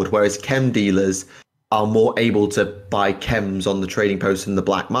the board, whereas chem dealers are more able to buy chems on the trading post in the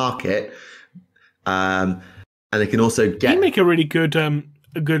black market, and they can also get. You make a really good,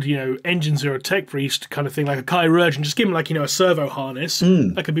 engine zero tech priest kind of thing, like a chirurgeon. Just give him like a servo harness.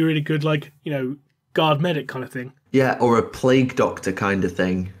 That could be really good, like guard medic kind of thing. Yeah, or a plague doctor kind of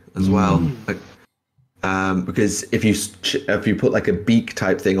thing as well. Like, because if you put like a beak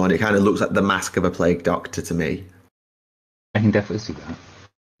type thing on, it kind of looks like the mask of a plague doctor to me. I can definitely see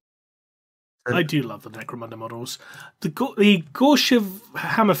that. I do love the Necromunda models. The Gorshiv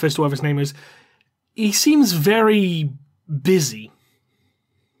Hammerfist, whatever his name is, he seems very busy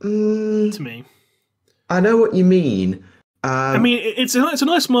to me. I know what you mean. I mean, it's a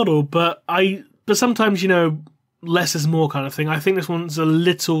nice model, but sometimes less is more kind of thing. I think this one's a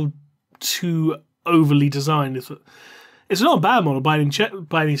little too overly designed. It's not a bad model by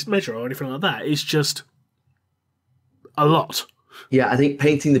any measure or anything like that. It's just a lot. Yeah, I think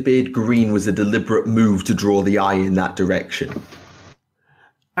painting the beard green was a deliberate move to draw the eye in that direction.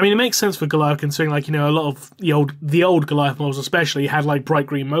 I mean, it makes sense for Goliath, considering a lot of the old Goliath models especially had like bright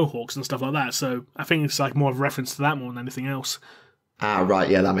green mohawks and stuff like that. So I think it's like more of a reference to that more than anything else. Ah, right.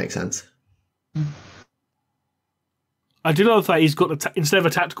 Yeah, that makes sense. I do love that he's got instead of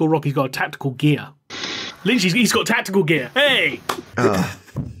a tactical rock, he's got a tactical gear. Literally, he's got tactical gear. Hey!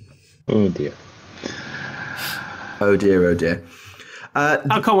 Oh dear. Oh dear, oh dear.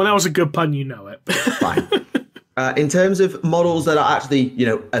 Oh, come on, that was a good pun, you know it. Fine. In terms of models that are actually,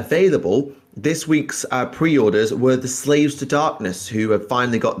 available, this week's pre-orders were the Slaves to Darkness, who have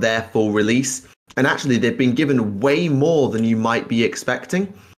finally got their full release. And actually, they've been given way more than you might be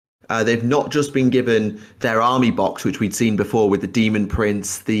expecting. They've not just been given their army box, which we'd seen before with the Demon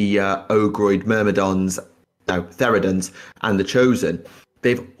Prince, the Ogroid Theridons, and the Chosen.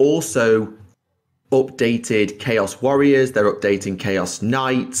 They've also updated Chaos Warriors. They're updating Chaos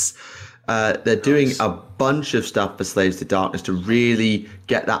Knights. They're doing a bunch of stuff for Slaves to Darkness to really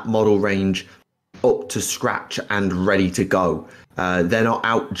get that model range up to scratch and ready to go. They're not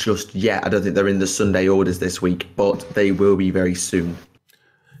out just yet. I don't think they're in the Sunday orders this week, but they will be very soon.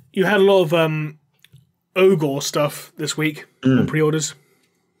 You had a lot of Ogre stuff this week on pre-orders.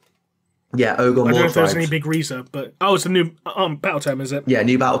 Yeah, Ogre. I don't know if there's any big reason, but it's a new battle tome, is it? Yeah,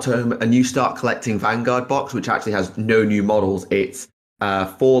 new battle tome, a new Start Collecting Vanguard box, which actually has no new models. It's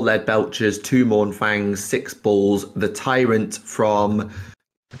 4 Lead Belchers, 2 Mournfangs, 6 Bulls, the Tyrant from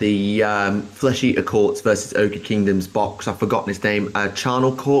the Flesh Eater Courts versus Ogre Kingdoms box. I've forgotten his name.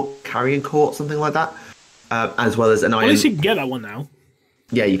 Charnel Court, Carrion Court, something like that. As well as an Iron. At least you can get that one now.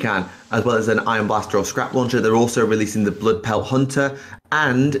 Yeah, you can. As well as an Iron Blaster or Scrap Launcher. They're also releasing the Blood Pelt Hunter.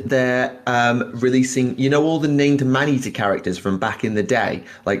 And they're releasing, all the named man-eater characters from back in the day.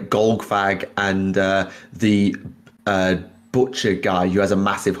 Like Golgfag and the Butcher guy who has a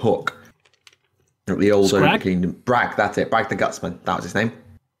massive hook. The old Ogre Kingdom. Bragg, that's it. Bragg the Gutsman. That was his name.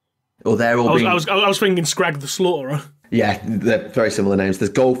 Or they're all I was thinking Scrag the Slaughterer. Yeah, they're very similar names.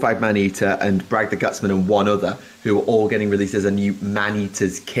 There's Goldfag Man-Eater and Bragg the Gutsman and one other who are all getting released as a new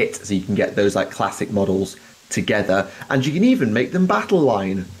Man-Eater's kit, so you can get those like classic models together, and you can even make them battle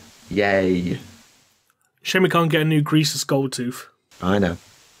line. Yay. Shame we can't get a new Greaser's Goldtooth. I know.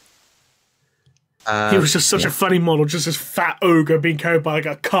 He was just such a funny model, just this fat ogre being carried by like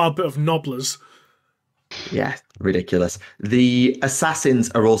a carpet of nobblers. Yeah, ridiculous. The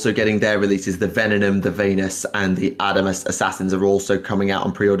Assassins are also getting their releases. The Venom, the Venus, and the Adamus Assassins are also coming out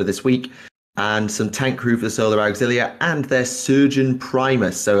on pre-order this week. And some tank crew for the Solar Auxilia and their Surgeon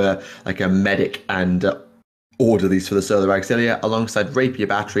Primus, so like a medic and orderlies for the Solar Auxilia, alongside rapier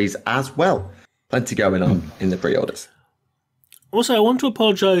batteries as well. Plenty going on in the pre-orders. Also, I want to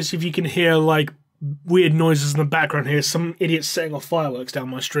apologise if you can hear like weird noises in the background here. Some idiots setting off fireworks down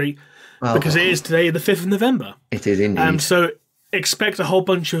my street. Because it is today, the 5th of November. It is indeed. So expect a whole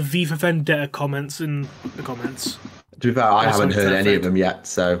bunch of V for Vendetta comments in the comments. To be fair, I haven't heard any of them yet,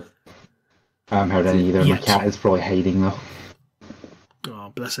 so... I haven't heard any either. My cat is probably hiding, though.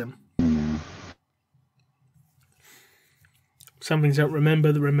 Oh, bless him. Some things don't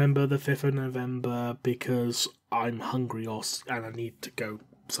remember the 5th of November because I'm hungry and I need to go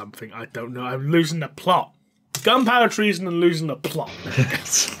something. I don't know. I'm losing the plot. Gunpowder treason and losing the plot.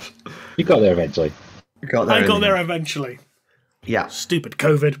 You got there eventually. I got there eventually. Yeah. Stupid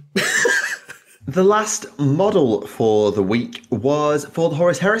COVID. The last model for the week was for the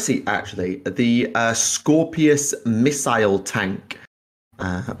Horus Heresy, actually. The Scorpius missile tank,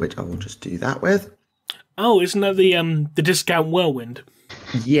 which I will just do that with. Oh, isn't that the discount Whirlwind?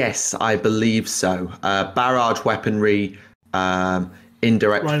 Yes, I believe so. Barrage weaponry.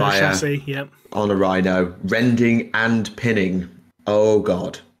 indirect Rhino fire chassis, yep. on a rhino, rending and pinning. Oh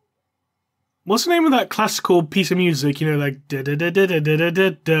god. What's the name of that classical piece of music? You know, like da da da da da da da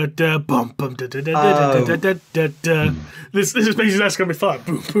da da bum bum da da da da da da da da. This is basically that's gonna be fun.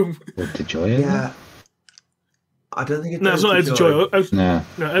 Boom boom. Ode to Joy. Yeah. I don't think it's No, it's not Ode to Joy. No.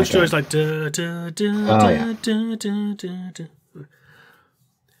 No, Ode to Joy is like da da da da da da da.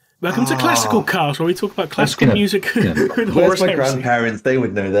 Welcome to Classical Cast, where we talk about classical music. Where's my grandparents? They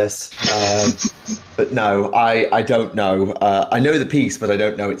would know this. But no, I don't know. I know the piece, but I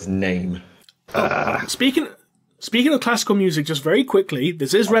don't know its name. Speaking of classical music, just very quickly,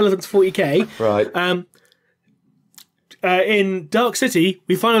 this is relevant to 40k. Right. In Dark City,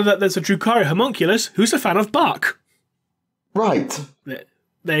 we find out that there's a Drukhari homunculus who's a fan of Bach. Right.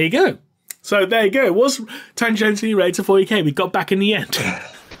 There you go. So there you go. It was tangentially related to 40k. We got back in the end.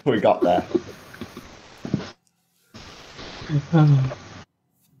 We got there.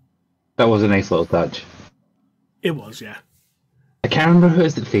 That was a nice little touch. It was, yeah. I can't remember who it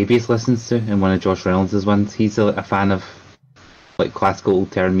is that Fabius listens to in one of Josh Reynolds' ones. He's a fan of like classical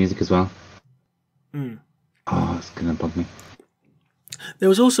old Terran music as well. Oh, it's gonna bug me. There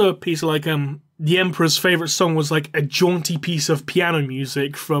was also a piece like the Emperor's favourite song was like a jaunty piece of piano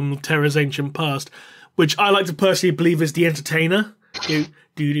music from Terra's ancient past, which I like to personally believe is The Entertainer. Just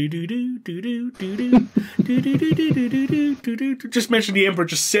mention the Emperor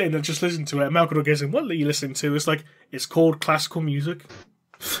just sitting and just listen to it. Malcolm goes in, what are you listening to? It's like, it's called classical music.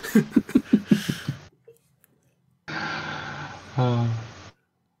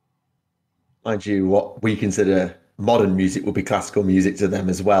 Mind you, what we consider modern music will be classical music to them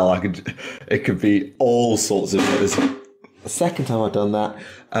as well. It could be all sorts of. There's the second time I've done that.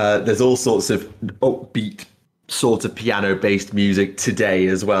 There's all sorts of upbeat sort of piano-based music today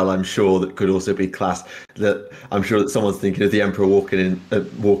as well. I'm sure that could also be class. That I'm sure that someone's thinking of the Emperor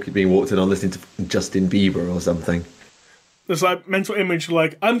being walked in on listening to Justin Bieber or something. There's like mental image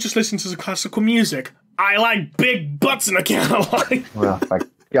like, I'm just listening to the classical music. I like big butts in a can of light. Well, for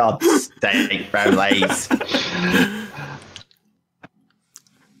God's sake, Remleiz.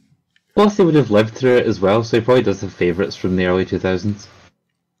 Plus, he would have lived through it as well, so he probably does have favourites from the early 2000s.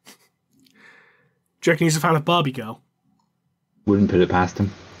 Do you reckon he's a fan of Barbie Girl? Wouldn't put it past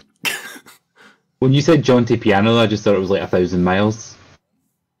him. When you said jaunty piano, I just thought it was like 1,000 miles.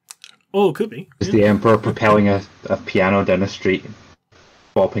 Oh, it could be. Just the Emperor propelling a piano down a street,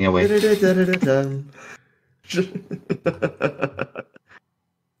 bopping away.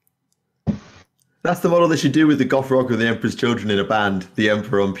 That's the model they should do with the goth rock of the Emperor's Children in a band. The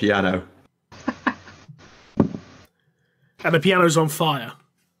Emperor on piano. And the piano's on fire.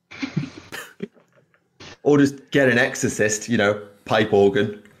 Or just get an exorcist, pipe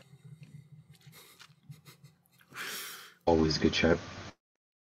organ. Always a good shout.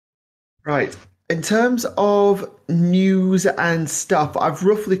 Right. In terms of news and stuff, we've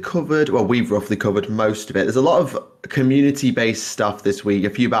roughly covered most of it. There's a lot of community-based stuff this week, a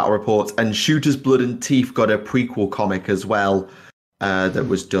few battle reports, and Shooter's Blood and Teeth got a prequel comic as well that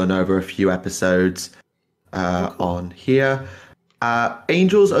was done over a few episodes on here.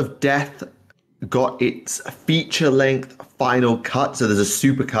 Angels of Death got its feature-length final cut, so there's a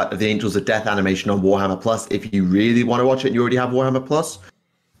super cut of the Angels of Death animation on Warhammer Plus if you really want to watch it and you already have Warhammer Plus.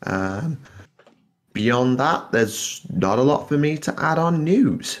 Beyond that, there's not a lot for me to add on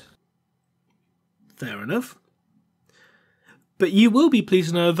news. Fair enough. But you will be pleased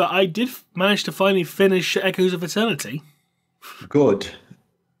to know that I did manage to finally finish Echoes of Eternity. Good.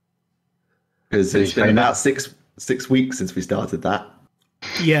 Because it's been about six weeks since we started that.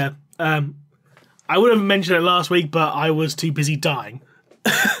 Yeah. I would have mentioned it last week, but I was too busy dying.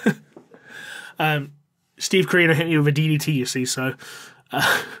 Steve Carino hit me with a DDT, you see, so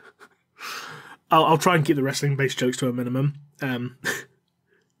I'll try and keep the wrestling-based jokes to a minimum.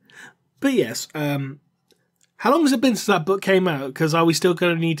 But yes, how long has it been since that book came out? Because are we still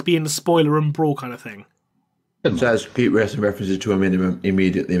going to need to be in the spoiler and brawl kind of thing? It says keep wrestling references to a minimum,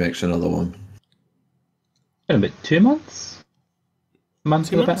 immediately makes another one. In about 2 months? A month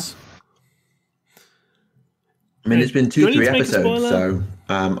 2 months? I mean, it's been 2-3 episodes, so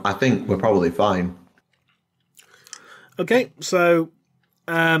I think we're probably fine. Okay, so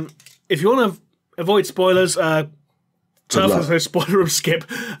if you want to avoid spoilers, there's no spoiler room skip.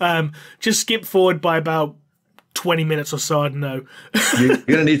 Just skip forward by about 20 minutes or so, I don't know. You're going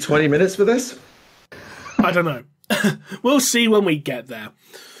to need 20 minutes for this? I don't know. We'll see when we get there.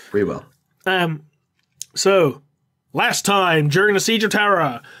 We will. So, last time, during the Siege of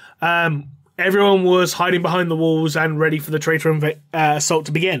Terra, everyone was hiding behind the walls and ready for the traitor assault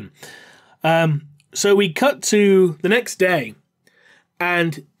to begin. So we cut to the next day,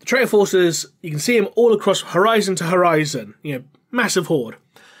 And the traitor forces, you can see them all across horizon to horizon, massive horde.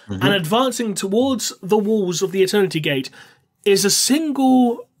 And advancing towards the walls of the Eternity Gate is a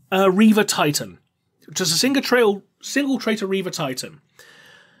single Reaver Titan. Just a single traitor Reaver Titan.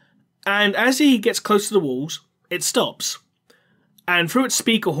 And as he gets close to the walls, it stops. And through its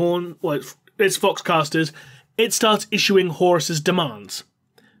speaker horn, its voxcasters, it starts issuing Horus's demands.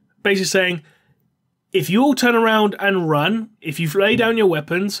 Basically saying, if you all turn around and run, if you lay down your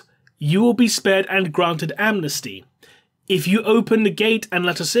weapons, you will be spared and granted amnesty. If you open the gate and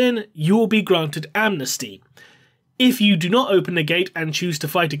let us in, you will be granted amnesty. If you do not open the gate and choose to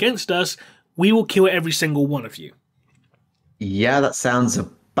fight against us, we will kill every single one of you. Yeah, that sounds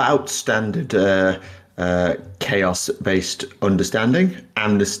about standard chaos-based understanding.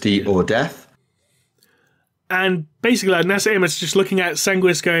 Amnesty or death. And basically, Nasa Amos just looking at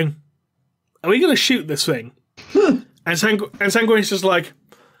Sanguis going, are we going to shoot this thing? And Sanguis just like,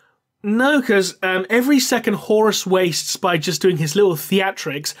 no, because every second Horus wastes by just doing his little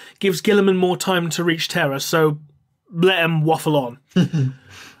theatrics gives Gilliman more time to reach Terra, so let him waffle on.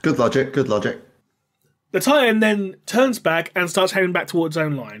 Good logic, good logic. The Titan then turns back and starts heading back towards its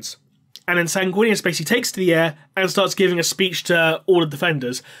own lines. And then Sanguinius basically takes to the air and starts giving a speech to all the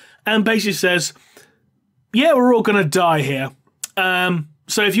defenders. And basically says, yeah, we're all going to die here.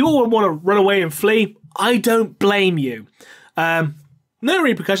 So if you all want to run away and flee, I don't blame you. No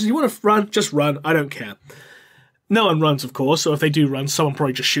repercussions. You want to run, just run. I don't care. No one runs, of course. So if they do run, someone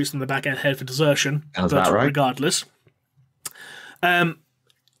probably just shoots them in the back of the head for desertion. Sounds about right. Regardless.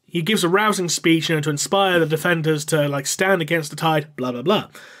 He gives a rousing speech, to inspire the defenders to stand against the tide. Blah blah blah.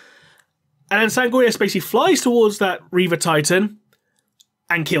 And then Sanguinius basically flies towards that Reaver Titan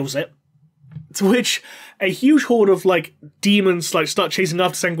and kills it. To which a huge horde of demons start chasing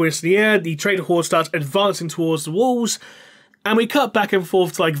after Sanguinius in the air. The traitor horde starts advancing towards the walls. And we cut back and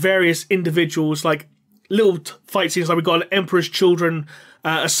forth to various individuals, little fight scenes. We got an Emperor's Children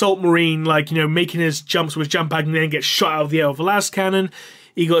assault marine, making his jumps with his jump pad and then gets shot out of the air with a las cannon.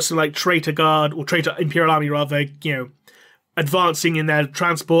 You got some traitor guard or traitor Imperial Army rather, advancing in their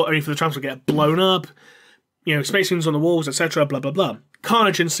transport only for the transport to get blown up. Space marines on the walls, etc. Blah blah blah.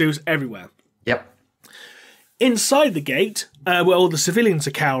 Carnage ensues everywhere. Yep. Inside the gate, where all the civilians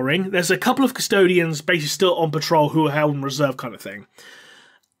are cowering, there's a couple of custodians basically still on patrol who are held in reserve kind of thing.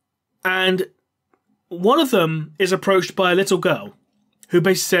 And one of them is approached by a little girl who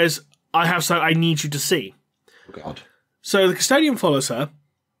basically says, I have something I need you to see. Oh, God. So the custodian follows her,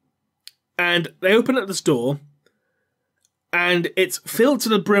 and they open up this door, and it's filled to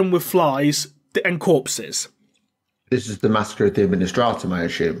the brim with flies and corpses. This is the Massacre of the Administratum, I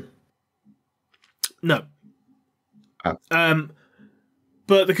assume. No. Oh.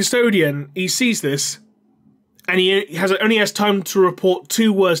 But the custodian, he sees this, and he only has time to report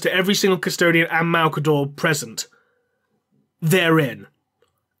 2 words to every single custodian and Malcador present. They're in.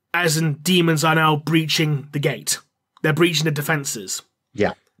 As in, demons are now breaching the gate. They're breaching the defences.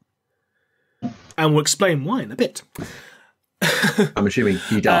 Yeah. And we'll explain why in a bit. I'm assuming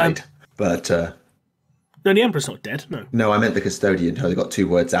he died, but... No, the Emperor's not dead, no. No, I meant the custodian who only got 2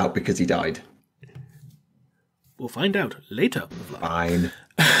 words out because he died. We'll find out later. Fine.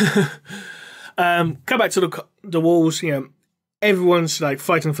 Come back to the walls. Everyone's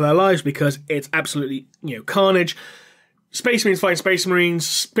fighting for their lives because it's absolutely carnage. Space Marines fighting Space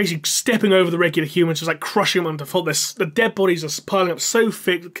Marines, basically stepping over the regular humans, just crushing them underfoot. The dead bodies are piling up so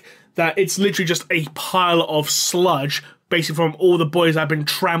thick that it's literally just a pile of sludge, basically from all the boys that have been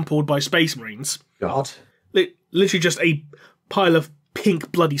trampled by Space Marines. God. Literally just a pile of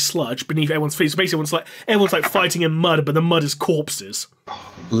pink bloody sludge beneath everyone's feet. So basically everyone's fighting in mud, but the mud is corpses.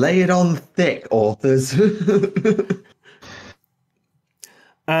 Lay it on thick, authors.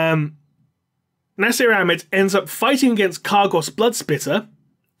 Nasir Ahmed ends up fighting against Kargos Bloodspitter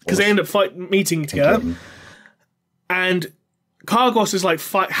because they end up meeting together. And Kargos is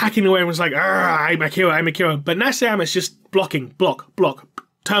hacking away and was I'm a hero. But Nasir Ahmed is just blocking, block,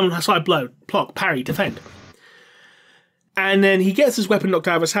 turn side blow, block, parry, defend. And then he gets his weapon knocked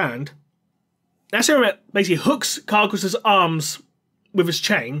out of his hand. Nasir Ahmed basically hooks Kargos' arms with his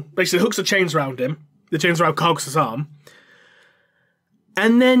chain. Basically hooks the chains around him. The chains around Kargos' arm.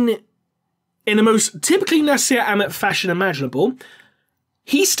 And then, in the most typically Nasir Ahmed fashion imaginable,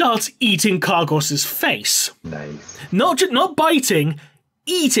 he starts eating Kargos' face. Nice. Not biting,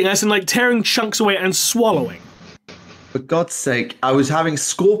 eating, as in tearing chunks away and swallowing. For God's sake, I was having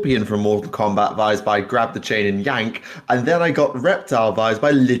Scorpion from Mortal Kombat vibes by grab the chain and yank, and then I got Reptile vibes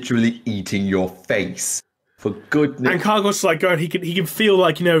by literally eating your face. For goodness. And Kargos going, he can feel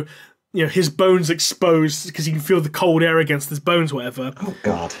his bones exposed because he can feel the cold air against his bones, whatever. Oh,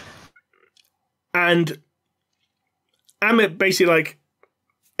 God. And Amit basically,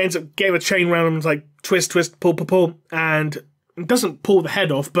 ends up getting a chain around him and like twist, pull, and doesn't pull the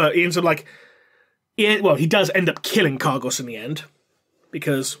head off, but he ends up he does end up killing Kargos in the end,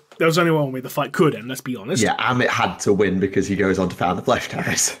 because there was only one way the fight could end, let's be honest. Yeah, Amit had to win because he goes on to found the Flesh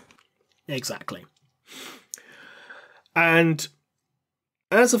Terrace. Exactly. And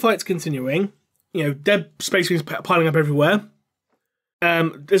as the fight's continuing, dead space marines piling up everywhere.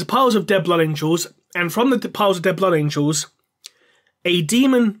 There's piles of dead blood angels, and from the piles of dead blood angels, a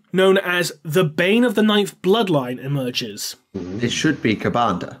demon known as the Bane of the Ninth Bloodline emerges. It should be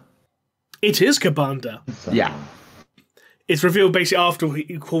Kabanda. It is Kabanda. Yeah. It's revealed basically after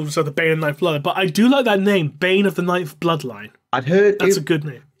he calls himself the Bane of the Ninth Bloodline, but I do like that name, Bane of the Ninth Bloodline. I'd heard... That's a good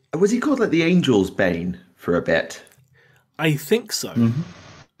name. Was he called the Angel's Bane for a bit? I think so.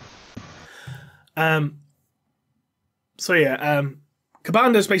 Kabanda's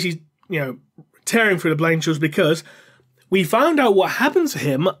basically, tearing through the Blood Angels because we found out what happens to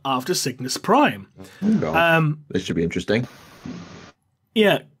him after Cygnus Prime. This should be interesting.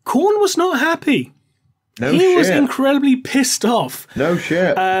 Yeah, Khorne was not happy. He was incredibly pissed off. No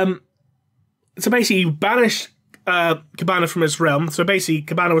shit. So basically, he banished Kabanda from his realm. So basically,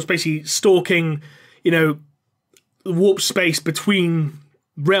 Kabanda was basically stalking, warp space between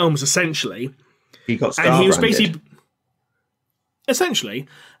realms, essentially. He got and he was basically... Essentially.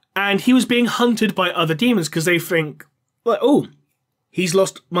 And he was being hunted by other demons because they think, he's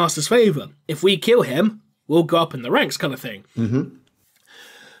lost Master's favour. If we kill him, we'll go up in the ranks, kind of thing. Mm-hmm.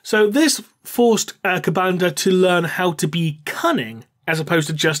 So this forced Kabanda to learn how to be cunning as opposed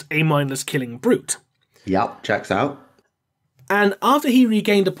to just a mindless killing brute. Yep, checks out. And after he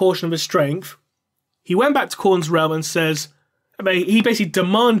regained a portion of his strength, he went back to Khorne's realm and says, he basically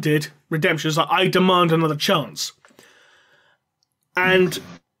demanded redemption. It's like, I demand another chance. And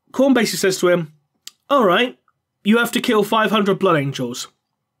Khorne basically says to him, all right, you have to kill 500 Blood Angels.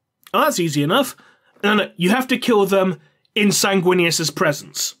 Oh, that's easy enough. No, you have to kill them in Sanguinius's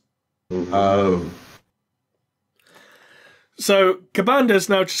presence. Oh. So Kabanda's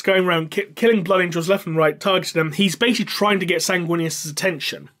now just going around killing Blood Angels left and right, targeting them. He's basically trying to get Sanguinius's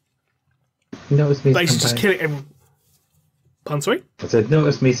attention. Notice me, basically senpai. just killing everyone. Pardon, sorry? I said,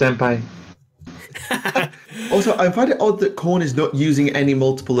 notice me, senpai. Also, I find it odd that Khorne is not using any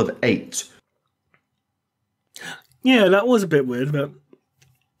multiple of 8. Yeah, that was a bit weird, but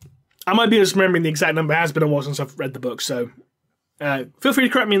I might be just remembering the exact number. It has been a while since I've read the book, so feel free to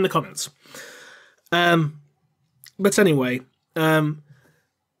correct me in the comments. But anyway,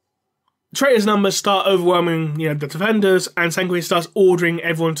 Traitor's numbers start overwhelming, the defenders, and Sanguinius starts ordering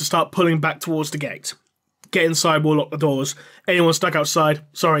everyone to start pulling back towards the gate. Get inside, we'll lock the doors. Anyone stuck outside,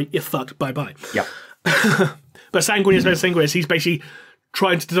 sorry, you're fucked, bye-bye. Yep. But Sanguinius, he's basically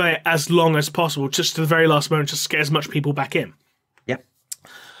trying to delay it as long as possible, just to the very last moment, just to get as much people back in. Yep.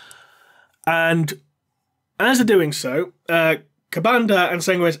 And as they're doing so, Kabanda and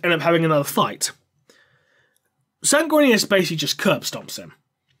Sanguinius end up having another fight. Sanguinius basically just curb stomps him.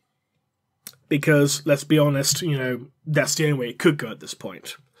 Because, let's be honest, that's the only way it could go at this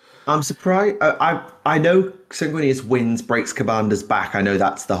point. I'm surprised. I know Sanguinius wins, breaks Kabanda's back. I know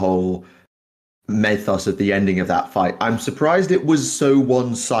that's the whole mythos of the ending of that fight. I'm surprised it was so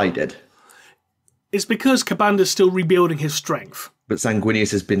one-sided. It's because Kabanda's still rebuilding his strength. But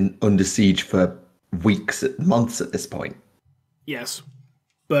Sanguinius has been under siege for weeks, months at this point. Yes.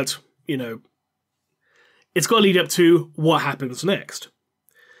 But, it's got to lead up to what happens next.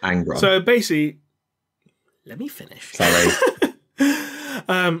 Angron. So basically, let me finish. Sorry.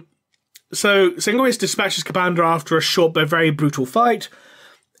 So Sanguinius dispatches Kabanda after a short but very brutal fight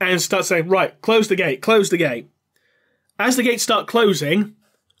and starts saying, right, close the gate, close the gate. As the gates start closing,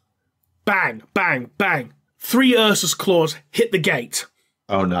 bang, bang, bang. 3 Ursus claws hit the gate.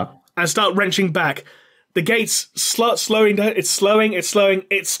 Oh no. And start wrenching back. The gates start slowing down, it's slowing, it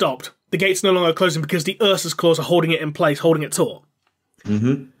stopped. The gate's no longer closing because the Ursus claws are holding it in place, holding it taut.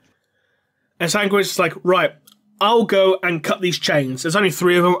 Mm-hmm. And Sanguinius is like, right, I'll go and cut these chains. There's only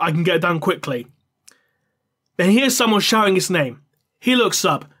 3 of them. I can get it done quickly. Then he hears someone shouting his name. He looks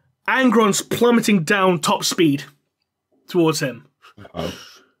up. Angron's plummeting down top speed towards him. Oh.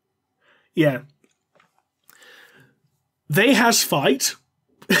 Yeah. They has fight.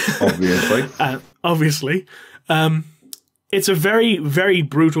 Obviously. Obviously. It's a very, very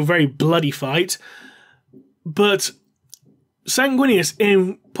brutal, very bloody fight. But Sanguinius,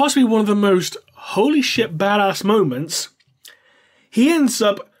 in possibly one of the most holy shit badass moments, he ends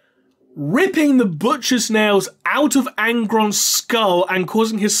up ripping the butcher's nails out of Angron's skull and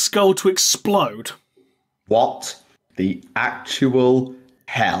causing his skull to explode. What the actual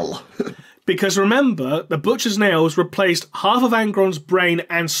hell? Because remember, the butcher's nails replaced half of Angron's brain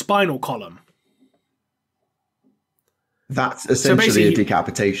and spinal column. That's essentially a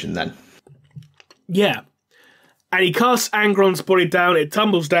decapitation then. Yeah. And he casts Angron's body down, it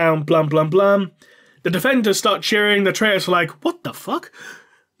tumbles down, blum, blum, blum. The defenders start cheering, the traitors are like, what the fuck?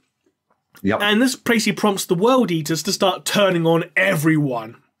 Yep. And this basically prompts the World Eaters to start turning on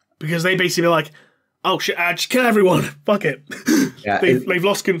everyone. Because they basically are like, oh shit, just kill everyone. Fuck it. Yeah, they've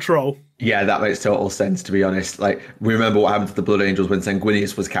lost control. Yeah, that makes total sense, to be honest. Like, we remember what happened to the Blood Angels when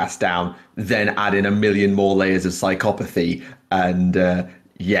Sanguinius was cast down, then add in a million more layers of psychopathy, and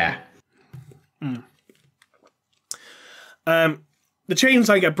yeah. The chains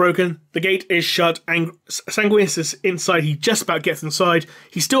get broken, the gate is shut, and Sanguinius is inside. He just about gets inside.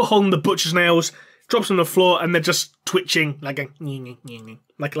 He's still holding the butcher's nails, drops on the floor, and they're just twitching like a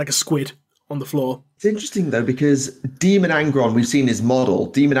squid on the floor. It's interesting, though, because Demon Angron, we've seen his model.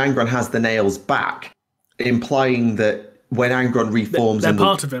 Demon Angron has the nails back, implying that when Angron reforms... They're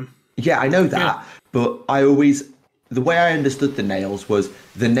part of him. Yeah, I know that, yeah. But the way I understood the nails was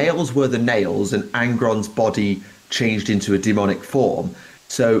the nails were the nails and Angron's body changed into a demonic form.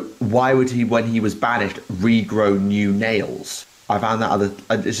 So why would he, when he was banished, regrow new nails? I found that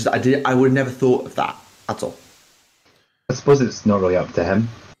I would have never thought of that at all. I suppose it's not really up to him.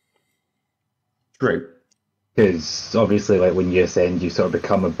 True. Because obviously, like, when you ascend, you sort of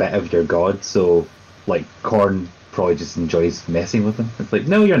become a bit of your god, so, like, Khorne probably just enjoys messing with them. It's like,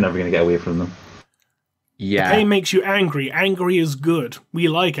 no, you're never going to get away from them. Yeah. The pain makes you angry. Angry is good. We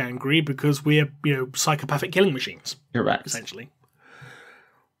like angry because we're, psychopathic killing machines. Correct. Essentially.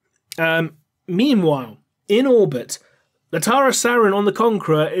 Meanwhile, in orbit, Latara Saren on the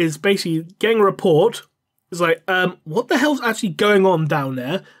Conqueror is basically getting a report. It's like, what the hell's actually going on down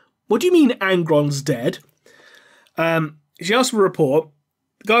there? What do you mean Angron's dead? She asks for a report.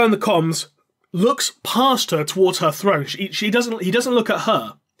 The guy on the comms looks past her towards her throne. He doesn't look at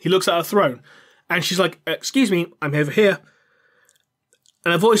her. He looks at her throne. And she's like, excuse me, I'm over here.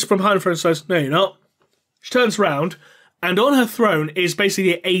 And a voice from behind her says, no, you're not. She turns around, and on her throne is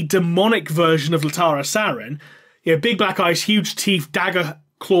basically a demonic version of Latara Saren. Big black eyes, huge teeth, dagger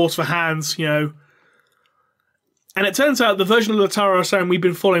claws for hands, And it turns out the version of Latara Saren we've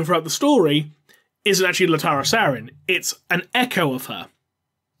been following throughout the story isn't actually Latara Saren. It's an echo of her.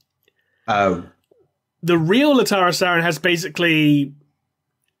 Oh. The real Latara Saren has basically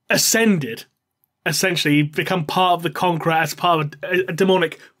ascended, essentially become part of the Conqueror as part of a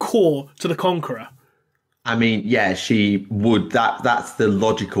demonic core to the Conqueror. I mean, yeah, she would. That's the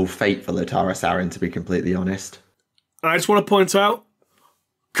logical fate for Latara Saren, to be completely honest. And I just want to point out,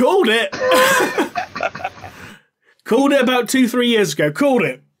 called it. Called it about 2-3 years ago. Called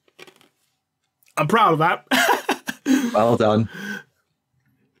it. I'm proud of that. Well done.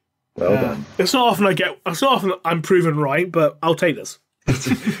 Well done. It's not often I'm proven right, but I'll take this.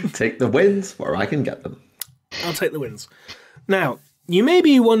 Take the wins where I can get them. I'll take the wins. Now, you may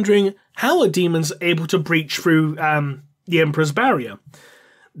be wondering, how are demons able to breach through the Emperor's barrier?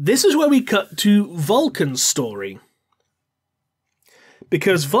 This is where we cut to Vulcan's story.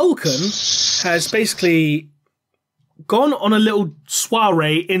 Because Vulcan has basically gone on a little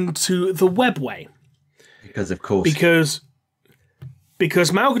soiree into the webway. Because, of course. Because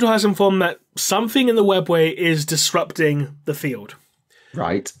Malgador has informed that something in the webway is disrupting the field.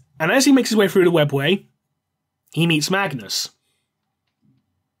 Right. And as he makes his way through the webway, he meets Magnus.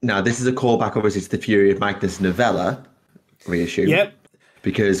 Now, this is a callback, obviously, to the Fury of Magnus novella, we assume. Yep.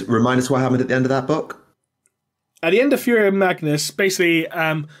 Because remind us what happened at the end of that book? At the end of Fury of Magnus, basically,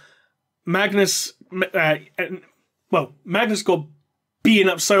 Magnus got beaten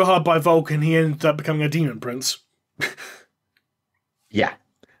up so hard by Vulcan, he ended up becoming a demon prince. Yeah.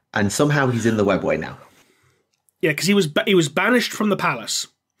 And somehow he's in the webway now. Yeah, because he was banished from the palace.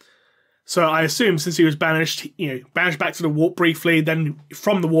 So I assume since he was banished, banished back to the warp briefly, then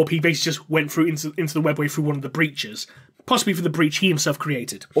from the warp he basically just went through into the webway through one of the breaches. Possibly for the breach he himself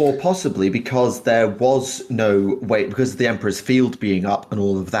created. Or possibly because there was no way, because of the Emperor's field being up and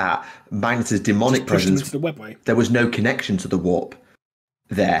all of that, Magnus's demonic presence, into the webway. There was no connection to the warp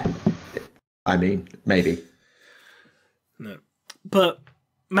there. I mean, maybe. No. But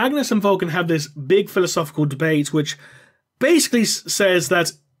Magnus and Vulcan have this big philosophical debate which basically says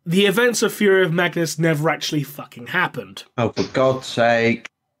that the events of Fury of Magnus never actually fucking happened. Oh, for God's sake.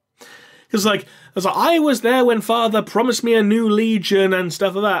 Because, I was there when Father promised me a new legion and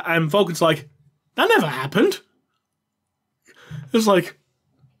stuff like that, and Vulcan's like, that never happened. It's like,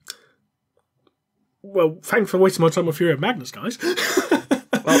 well, thanks for wasting my time with Fury of Magnus, guys.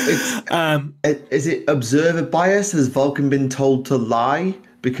 Well, is it observer bias? Has Vulcan been told to lie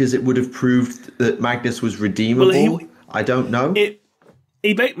because it would have proved that Magnus was redeemable? Well, I don't know.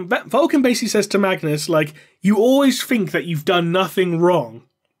 Vulcan basically says to Magnus, like, you always think that you've done nothing wrong.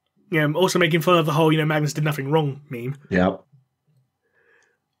 Also making fun of the whole, Magnus did nothing wrong meme. Yeah.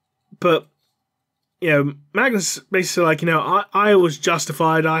 But, Magnus basically like, I was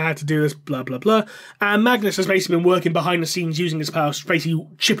justified, I had to do this, blah, blah, blah. And Magnus has basically been working behind the scenes using his powers to basically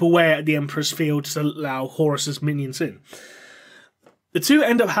chip away at the Emperor's field to allow Horus's minions in. The two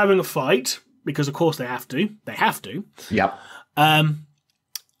end up having a fight, because of course they have to. They have to. Yep.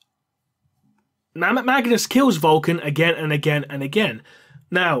 Magnus kills Vulcan again and again and again.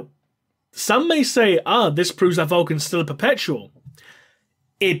 Now, some may say, this proves that Vulcan's still a perpetual.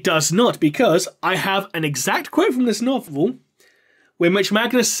 It does not, because I have an exact quote from this novel in which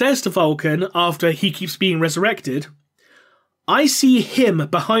Magnus says to Vulcan after he keeps being resurrected, I see him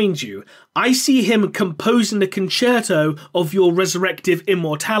behind you. I see him composing the concerto of your resurrective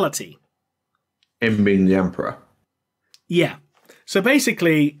immortality. Him being the Emperor. Yeah. So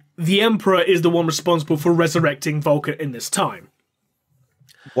basically, the Emperor is the one responsible for resurrecting Vulcan in this time.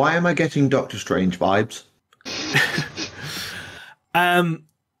 Why am I getting Doctor Strange vibes?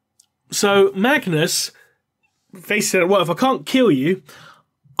 So Magnus basically said, well, if I can't kill you,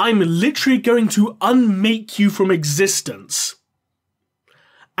 I'm literally going to unmake you from existence.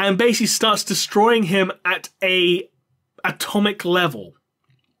 And basically starts destroying him at a atomic level.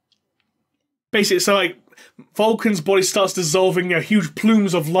 Basically, so like Vulcan's body starts dissolving, huge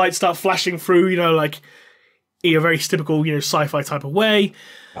plumes of light start flashing through, like in a very typical, sci-fi type of way.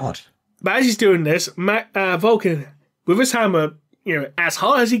 God. But as he's doing this, Vulcan, with his hammer, as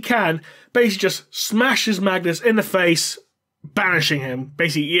hard as he can, basically just smashes Magnus in the face, banishing him.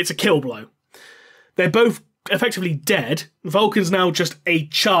 Basically, it's a kill blow. They're both effectively dead. Vulcan's now just a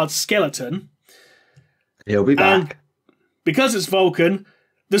charred skeleton. He'll be back. And because it's Vulcan,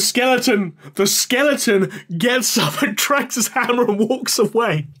 the skeleton gets up and tracks his hammer and walks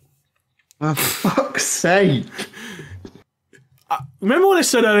away. For fuck's sake. Remember what I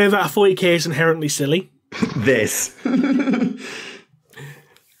said earlier that 40k is inherently silly? This.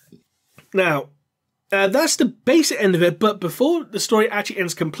 Now, that's the basic end of it, but before the story actually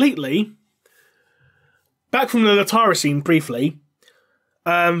ends completely, back from the Latara scene briefly,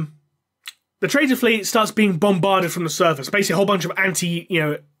 the traitor fleet starts being bombarded from the surface. Basically, a whole bunch of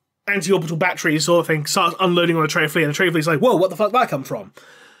anti-orbital batteries sort of thing starts unloading on the traitor fleet, and the traitor fleet's like, whoa, what the fuck did that come from?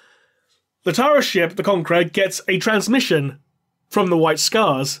 Latara's ship, the Conqueror, gets a transmission from the White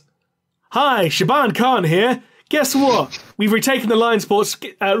Scars. Hi, Shaban Khan here. Guess what? We've retaken the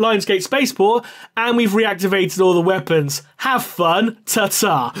Lionsgate spaceport, and we've reactivated all the weapons. Have fun.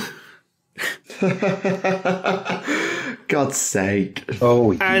 Ta-ta. God's sake.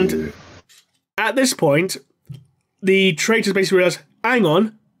 Oh, and at this point, the traitors basically realize, hang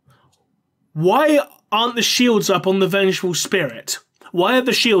on, why aren't the shields up on the Vengeful Spirit? Why are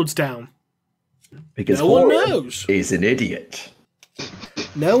the shields down? Because no one knows. Is an idiot.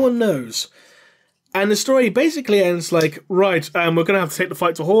 No one knows. And the story basically ends like, right, we're going to have to take the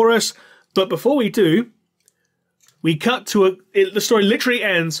fight to Horus, but before we do, we cut to the story literally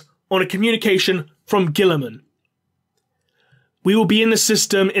ends on a communication from Guilliman. We will be in the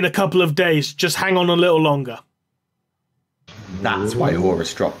system in a couple of days, just hang on a little longer. That's why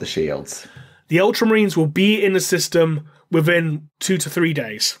Horus dropped the shields. The Ultramarines will be in the system within 2 to 3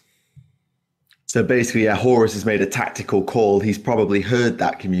 days. So basically, Horus has made a tactical call. He's probably heard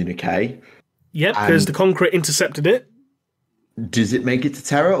that communique. Yep, because the Conqueror intercepted it. Does it make it to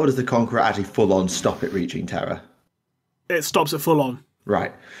Terra, or does the Conqueror actually full-on stop it reaching Terra? It stops it full-on.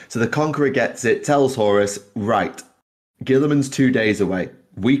 Right. So the Conqueror gets it, tells Horus, right, Guilliman's 2 days away.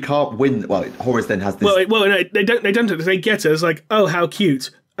 We can't win. Well, Horus then has this... Well, no, they don't. They get it. It's like, oh, how cute.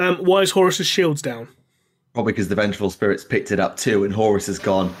 Why is Horus's shields down? Probably because the Vengeful Spirits picked it up too, and Horus has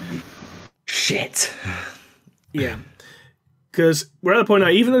gone, shit. Yeah. Because we're at the point now,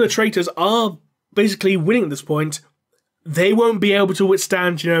 even though the traitors are basically winning at this point, they won't be able to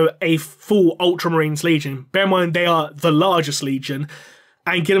withstand, a full Ultramarines Legion. Bear in mind, they are the largest Legion.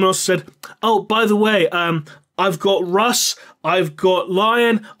 And Guilliman also said, oh, by the way, I've got Russ, I've got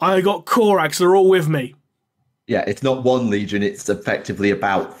Lion, I've got Korax, they're all with me. Yeah, it's not one Legion, it's effectively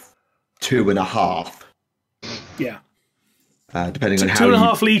about 2.5. Yeah. Depending on how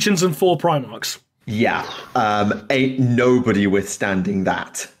 2.5 Legions and 4 Primarchs. Yeah. Ain't nobody withstanding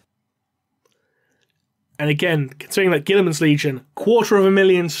that. And again, considering that Guilliman's Legion,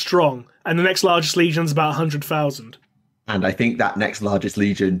 250,000 strong, and the next largest Legion's about 100,000. And I think that next largest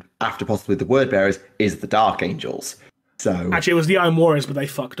legion, after possibly the Word Bearers, is the Dark Angels. So actually, it was the Iron Warriors, but they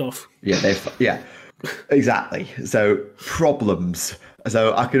fucked off. Yeah, exactly. So problems.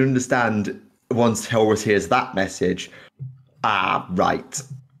 So I can understand once Horus hears that message. Right,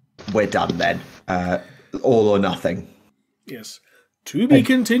 we're done then. All or nothing. Yes, to be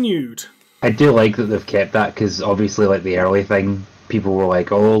continued. I do like that they've kept that, because obviously, like the early thing, people were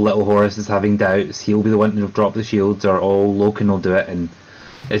like, "Oh, little Horus is having doubts. He'll be the one to drop the shields," or "Oh, Loken will do it." And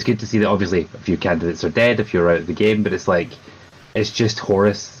it's good to see that. Obviously, a few candidates are dead if you're out of the game, but it's just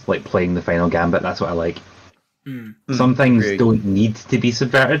Horus like playing the final gambit. That's what I like. Some things don't need to be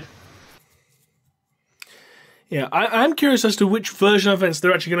subverted. Yeah, I'm curious as to which version of events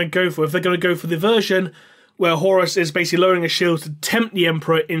they're actually going to go for. If they're going to go for the version where Horus is basically lowering a shield to tempt the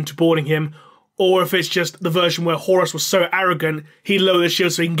Emperor into boarding him, or if it's just the version where Horus was so arrogant, he lowered the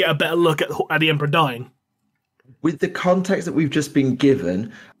shield so he can get a better look at the Emperor dying. With the context that we've just been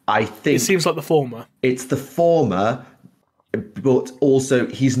given, I think... It seems like the former. It's the former, but also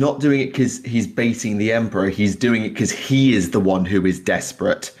he's not doing it because he's baiting the Emperor. He's doing it because he is the one who is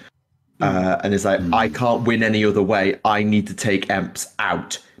desperate. And it's like, I can't win any other way. I need to take Emps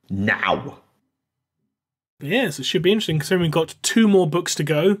out now. Yes, it should be interesting considering we've got 2 more books to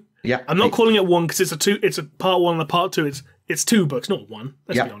go. Yeah, I'm not calling it 1 because it's a part 1 and a part 2. It's 2 books, not 1.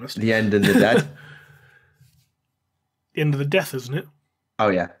 Let's be honest. The End and the Dead. The End of the Death, isn't it? Oh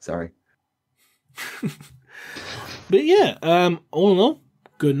yeah, sorry. But yeah, all in all,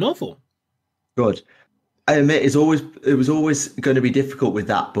 good novel. Good. I admit it was always going to be difficult with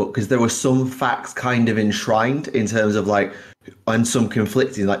that book because there were some facts kind of enshrined in terms of like, and some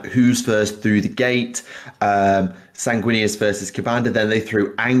conflicting, like who's first through the gate, Sanguinius versus Cabanda. Then they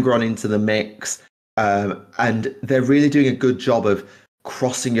threw Angron into the mix, and they're really doing a good job of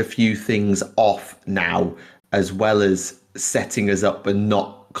crossing a few things off now, as well as setting us up and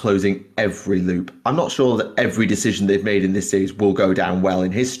not closing every loop. I'm not sure that every decision they've made in this series will go down well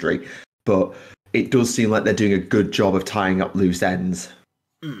in history, but it does seem like they're doing a good job of tying up loose ends.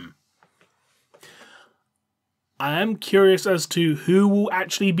 I am curious as to who will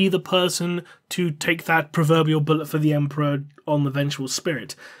actually be the person to take that proverbial bullet for the Emperor on the Vengeful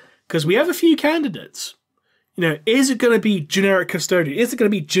Spirit. Because we have a few candidates. You know, is it going to be generic Custodian? Is it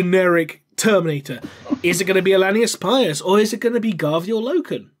going to be generic Terminator? Is it going to be Alanius Pius? Or is it going to be Garviel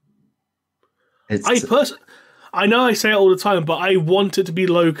Loken? I know I say it all the time, but I want it to be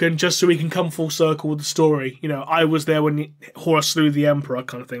Loken just so we can come full circle with the story. You know, I was there when Horus slew the Emperor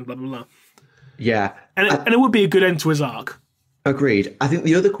kind of thing, blah, blah, blah. Yeah. And it would be a good end to his arc. Agreed. I think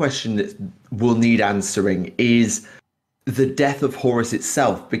the other question that will need answering is the death of Horus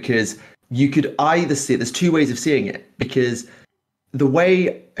itself, because you could either see it, there's 2 ways of seeing it, because the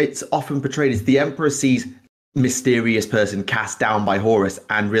way it's often portrayed is the Emperor sees mysterious person cast down by Horus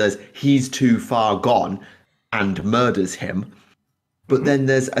and realizes he's too far gone and murders him. But then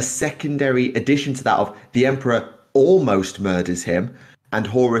there's a secondary addition to that of the Emperor almost murders him and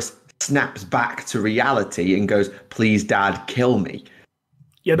Horus snaps back to reality and goes, please, Dad, kill me.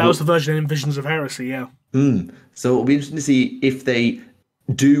 Yeah, that was the version in Visions of Heresy, yeah. So it'll be interesting to see if they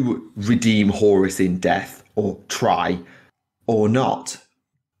do redeem Horus in death, or try, or not.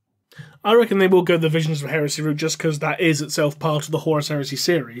 I reckon they will go the Visions of Heresy route just because that is itself part of the Horus Heresy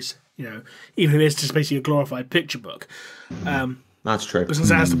series. You know, even if it's just basically a glorified picture book. That's true. But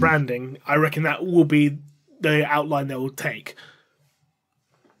since it has the branding, I reckon that will be the outline they will take.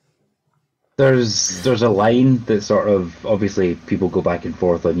 There's a line that sort of, obviously people go back and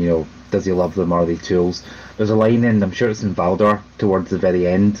forth on, you know, does he love them, are they tools? There's a line in, I'm sure it's in Valdor, towards the very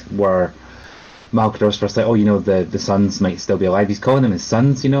end, where Malcador's first like, oh, you know, the sons might still be alive. He's calling them his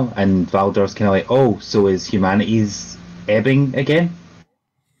sons, you know, and Valdor's kind of like, oh, so is humanity's ebbing again?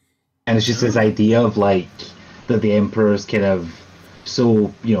 And it's just this idea of like that the Emperor's kind of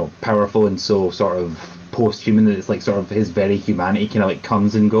so, you know, powerful and so sort of post-human that it's like sort of his very humanity kind of like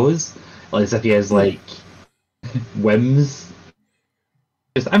comes and goes, like as if he has like whims.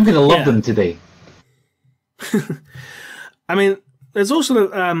 Just, I'm gonna love them today. I mean, there's also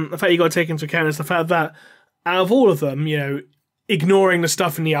the fact you got to take into account is the fact that out of all of them, you know, ignoring the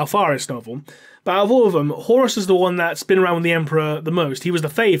stuff in the Alpharis novel, but out of all of them, Horus is the one that's been around with the Emperor the most. He was the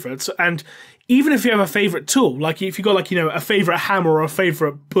favourite, and even if you have a favourite tool, like if you got like, you know, a favourite hammer or a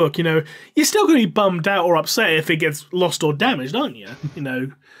favourite book, you know, you're still going to be bummed out or upset if it gets lost or damaged, aren't you? You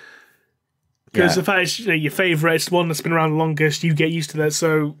know, because the fact is, you know, your favourite, it's the one that's been around the longest, you get used to that,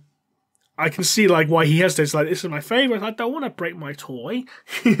 so I can see like why he hesitates. Like, this is my favourite. I don't want to break my toy.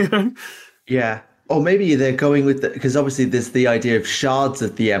 You know? Yeah, Or maybe they're going with because obviously there's the idea of shards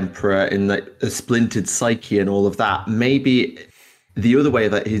of the Emperor in a splintered psyche and all of that. Maybe the other way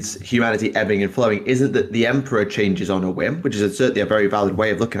that his humanity ebbing and flowing isn't that the Emperor changes on a whim, which is certainly a very valid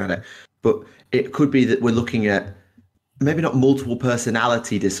way of looking at it. But it could be that we're looking at maybe not multiple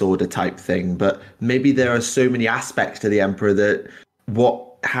personality disorder type thing, but maybe there are so many aspects to the Emperor that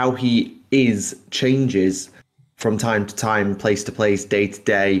how he is changes from time to time, place to place, day to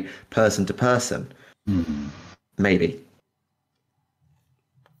day, person to person. Mm-hmm. Maybe.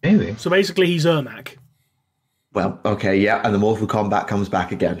 So basically, he's Ermac. Well, okay, yeah, and the Mortal Kombat comes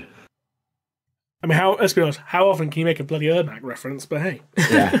back again. I mean, let's be honest, how often can you make a bloody Ermac reference? But hey.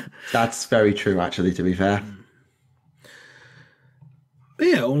 Yeah, that's very true, actually, to be fair. But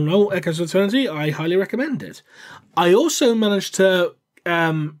yeah, all in all, Echoes of Eternity, I highly recommend it. I also managed to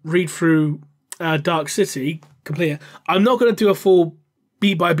read through Dark City completely. I'm not going to do a full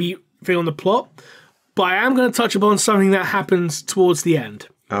beat-by-beat thing on the plot, but I am going to touch upon something that happens towards the end.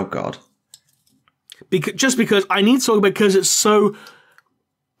 Oh, God. Just because I need to talk about it because it's so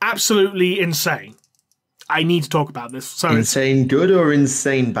absolutely insane. I need to talk about this. So insane good or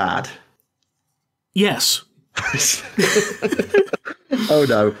insane bad? Yes. Oh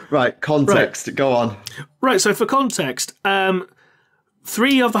no. Right, context. Right. Go on. Right, so for context,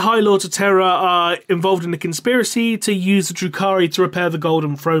 3 of the High Lords of Terror are involved in the conspiracy to use the Drukhari to repair the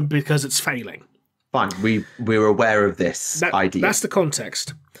Golden Throne because it's failing. Fine, we're aware of this idea. That's the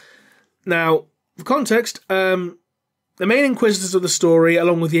context. Now, for context, the main Inquisitors of the story,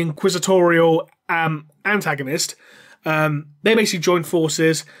 along with the Inquisitorial antagonist, they basically joined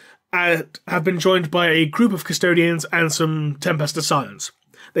forces and have been joined by a group of Custodians and some Tempest Assailants.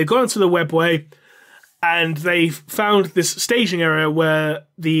 They've gone into the Webway, and they've found this staging area where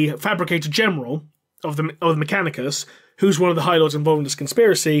the Fabricator General of the Mechanicus, who's one of the High Lords involved in this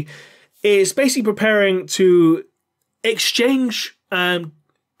conspiracy, is basically preparing to exchange do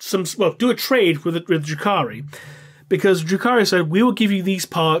a trade with Drukhari. Because Drukhari said, we will give you these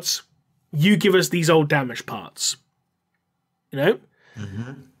parts, you give us these old damaged parts. You know?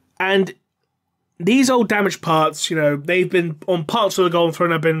 Mm-hmm. And these old damaged parts, they've been on parts of the Golden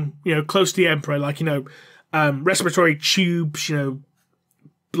Throne have been, close to the Emperor, like, respiratory tubes,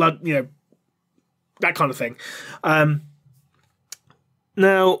 blood, that kind of thing.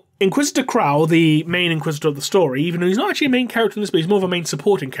 Now, Inquisitor Crowl, the main Inquisitor of the story, even though he's not actually a main character in this, but he's more of a main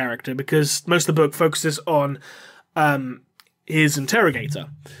supporting character because most of the book focuses on his interrogator.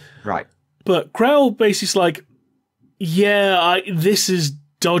 Right. But Crowl basically is like, this is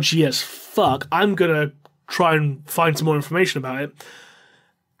dodgy as fuck. I'm going to try and find some more information about it.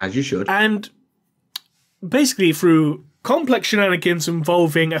 As you should. And basically through complex shenanigans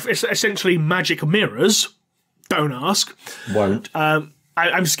involving essentially magic mirrors, don't ask. Won't.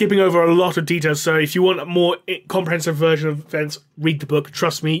 I'm skipping over a lot of details, so if you want a more comprehensive version of events, read the book.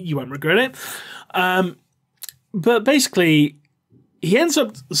 Trust me, you won't regret it. But basically, he ends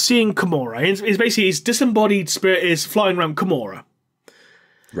up seeing Gamora. His disembodied spirit is flying around Gamora.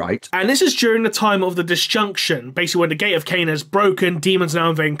 Right. And this is during the time of the disjunction, basically when the Gate of Cain has broken, demons now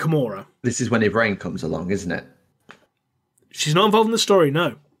invading Gamora. This is when Ibrahim comes along, isn't it? She's not involved in the story,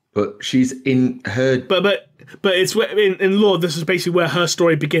 no. But she's in her... But it's in lore, this is basically where her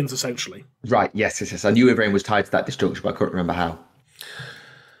story begins, essentially. Right, yes. I knew Ibrahim was tied to that disjunction, but I couldn't remember how.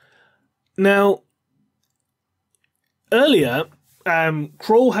 Now, earlier,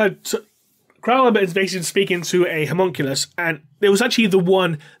 Crowl had basically speaking to a homunculus, and it was actually the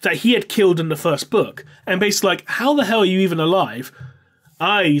one that he had killed in the first book. And basically like, how the hell are you even alive?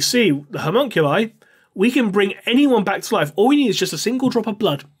 You see, the homunculi, we can bring anyone back to life. All we need is just a single drop of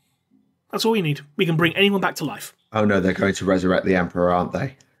blood. That's all we need. We can bring anyone back to life. Oh no, they're going to resurrect the Emperor, aren't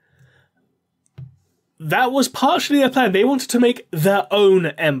they? That was partially their plan. They wanted to make their own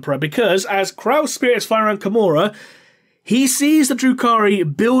Emperor, because as Crow's spirit is flying around Gamora, he sees the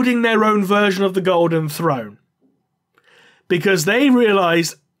Drukhari building their own version of the Golden Throne. Because they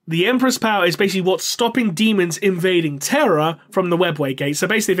realise the Emperor's power is basically what's stopping demons invading Terra from the Webway Gate. So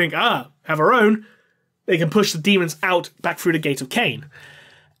basically they think, have our own. They can push the demons out back through the Gate of Cain.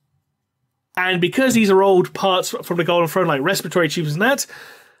 And because these are old parts from the Golden Throne, like respiratory tubes and that,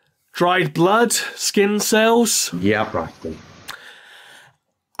 dried blood, skin cells. Yeah, right.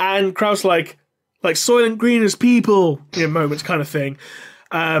 And Krauss like Soylent Green as people in moments kind of thing.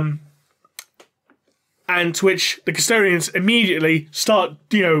 And to which the Custodians immediately start,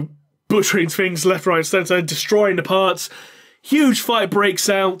 butchering things left, right, center, destroying the parts. Huge fight breaks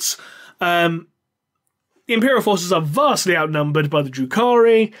out. The Imperial forces are vastly outnumbered by the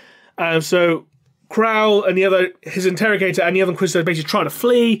Drukhari. So Crowl and his interrogator and the other Inquisitors basically try to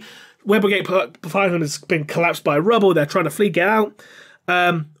flee. Web Brigade behind them has been collapsed by rubble. They're trying to flee, get out.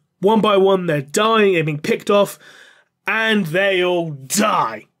 One by one, they're dying. They're being picked off, and they all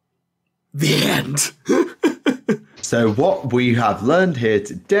die. The end. So what we have learned here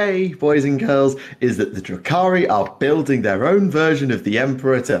today, boys and girls, is that the Drukhari are building their own version of the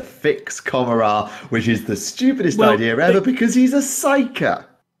Emperor to fix Commissar, which is the stupidest idea ever because he's a psyker.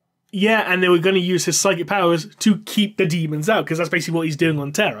 Yeah, and they were going to use his psychic powers to keep the demons out, because that's basically what he's doing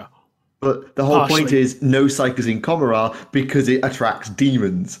on Terra. But the whole point is no psychers in Commissar because it attracts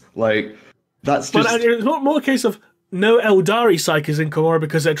demons. Like, that's just... But it's more a case of no Eldari psychers in Commissar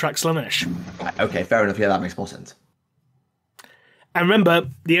because it attracts Slanesh. Okay, fair enough. Yeah, that makes more sense. And remember,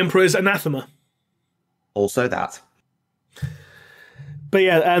 the Emperor is anathema. Also that. But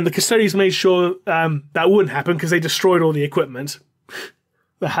yeah, and the Custodians made sure that wouldn't happen because they destroyed all the equipment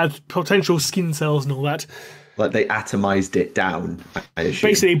that had potential skin cells and all that. Like they atomized it down, I assume.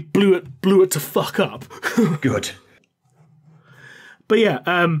 Basically, blew it to fuck up. Good. But yeah,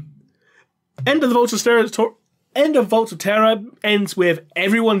 end of the Vault of Terra. End of Vault of Terra ends with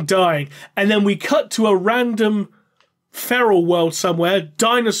everyone dying, and then we cut to a random feral world somewhere.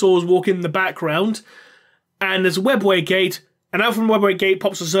 Dinosaurs walk in the background, and there's a webway gate, and out from the webway gate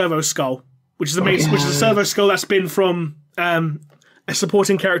pops a servo skull, which is which is a servo skull that's been from a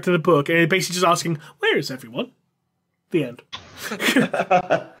supporting character in the book, and it's basically just asking, "Where is everyone?" The end.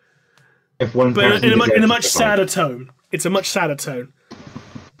 But in a much sadder tone. It's a much sadder tone.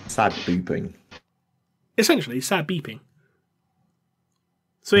 Sad beeping. Essentially, sad beeping.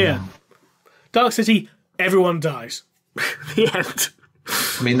 So yeah, Dark City, everyone dies. The end.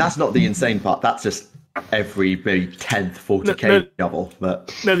 I mean, that's not the insane part. That's just every maybe 10th 40k novel.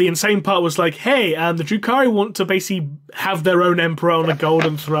 But no, the insane part was like, hey, the Drukhari want to basically have their own emperor on a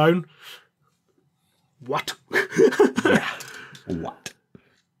golden throne. What? Yeah. What?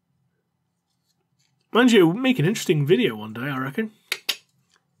 Mind you, make an interesting video one day, I reckon.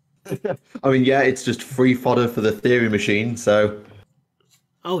 I mean, yeah, it's just free fodder for the theory machine, so...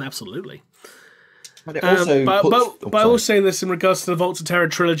 Oh, absolutely. But it also but I will say this in regards to the Vaults of Terror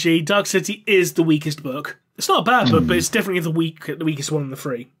trilogy, Dark City is the weakest book. It's not a bad book, but it's definitely the weakest one of the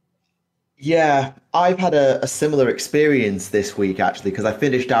three. Yeah, I've had a similar experience this week, actually, because I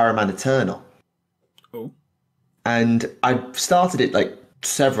finished Araman Eternal. Oh. And I started it, like,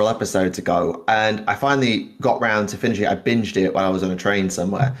 several episodes ago, and I finally got round to finishing it. I binged it while I was on a train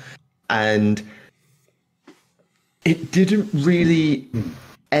somewhere, and it didn't really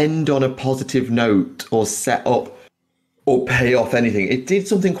end on a positive note or set up or pay off anything. It did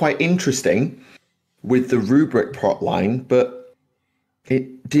something quite interesting with the rubric plotline, but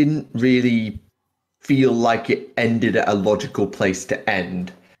it didn't really feel like it ended at a logical place to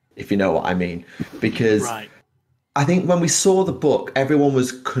end, if you know what I mean. Because I think when we saw the book, everyone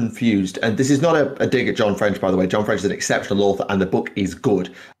was confused. And this is not a dig at John French, by the way. John French is an exceptional author, and the book is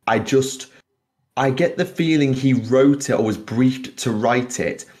good. I get the feeling he wrote it or was briefed to write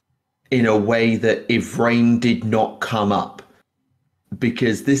it in a way that Yvraine did not come up.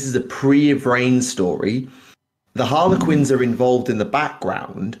 Because this is a pre-Yvraine story. The Harlequins are involved in the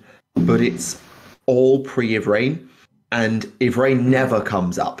background, but it's all pre-Yvraine. And Yvraine never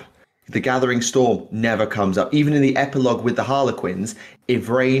comes up. The Gathering Storm never comes up. Even in the epilogue with the Harlequins,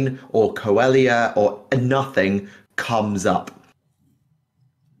 Yvraine or Coelia or nothing comes up.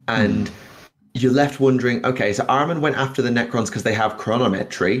 And you're left wondering, okay, so Armin went after the Necrons because they have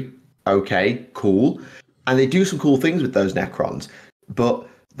chronometry. Okay, cool. And they do some cool things with those Necrons. But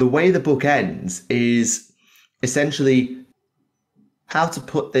the way the book ends is essentially how to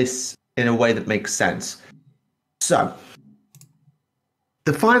put this in a way that makes sense. So,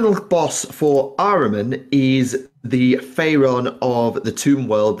 the final boss for Ahriman is the Pharaon of the Tomb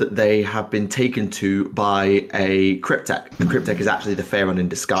World that they have been taken to by a Cryptek. The Cryptek is actually the Pharaon in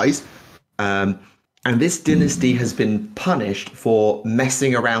disguise. And this dynasty has been punished for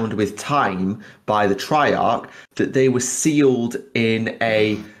messing around with time by the Triarch, that they were sealed in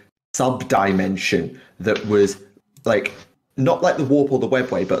a sub-dimension that was like, not like the warp or the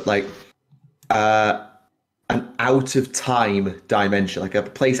webway, but like an out-of-time dimension, like a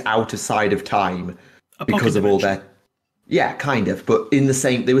place outside of time because of all their... Yeah, kind of, but in the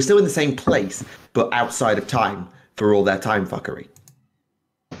same... They were still in the same place, but outside of time for all their time fuckery.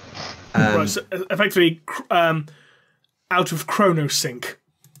 Right, so effectively out of chronosync.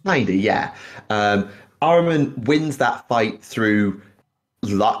 Kinda, yeah. Ahriman wins that fight through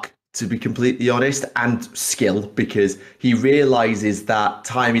luck, to be completely honest, and skill, because he realizes that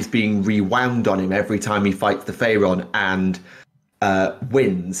time is being rewound on him every time he fights the Pharaon and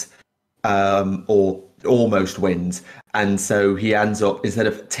wins, or almost wins. And so he ends up, instead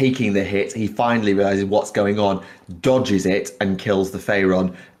of taking the hit, he finally realizes what's going on, dodges it, and kills the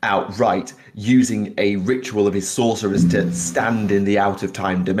Pharaon outright, using a ritual of his sorcerers to stand in the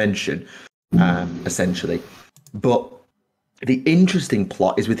out-of-time dimension, essentially. But the interesting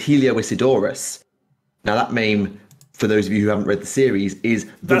plot is with Helioisidorus. Now, that name, for those of you who haven't read the series, is...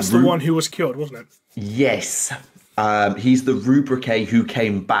 That's the one who was killed, wasn't it? Yes. He's the rubrique who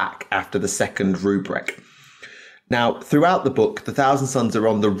came back after the second rubric. Now, throughout the book, the Thousand Sons are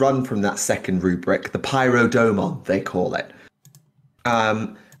on the run from that second rubric, the Pyrodomon, they call it.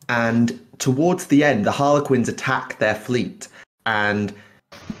 And towards the end, the Harlequins attack their fleet, and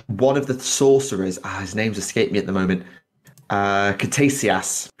one of the sorcerers, his name's escaped me at the moment,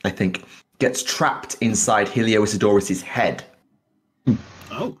 Ctesias, I think, gets trapped inside Helioisidorus' head.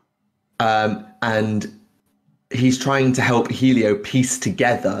 Oh. And he's trying to help Helio piece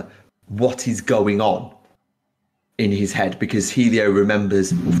together what is going on in his head, because Helio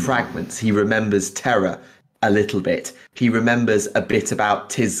remembers fragments. He remembers Terra a little bit. He remembers a bit about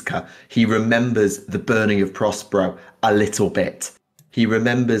Tizca. He remembers the burning of Prospero a little bit. He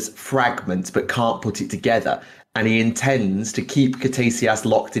remembers fragments but can't put it together. And he intends to keep Ctesias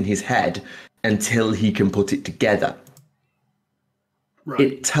locked in his head until he can put it together. Right.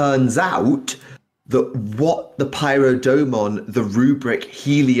 It turns out that what the Pyrodomon, the rubric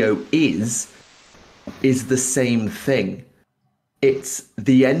Helio is the same thing. It's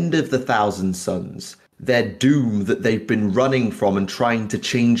the end of the Thousand Sons, their doom that they've been running from and trying to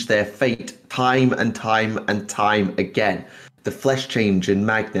change their fate time and time and time again. The flesh change in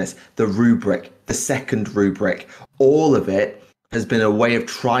Magnus, the rubric, the second rubric, all of it has been a way of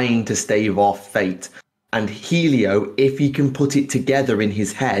trying to stave off fate. And Helio, if he can put it together in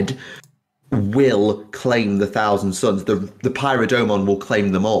his head, will claim the Thousand Sons. The Pyrodomon will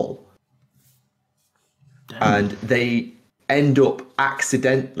claim them all. Damn. And they end up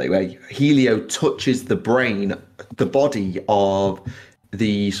accidentally, where Helio touches the brain, the body of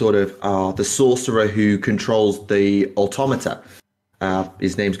the sort of the sorcerer who controls the automata.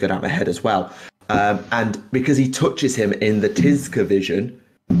 His name's going out my head as well. And because he touches him in the Tizca vision,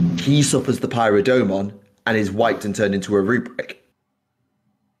 he suffers the Pyrodomon and is wiped and turned into a rubric.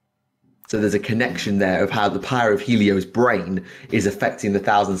 So there's a connection there of how the power of Helio's brain is affecting the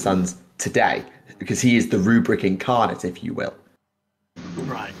Thousand Sons today, because he is the rubric incarnate, if you will.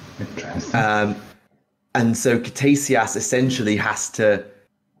 Right. And so Ctesias essentially has to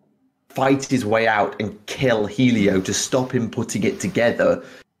fight his way out and kill Helio to stop him putting it together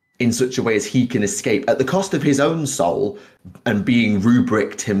in such a way as he can escape. At the cost of his own soul and being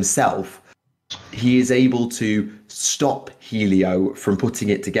rubricked himself, he is able to stop Helio from putting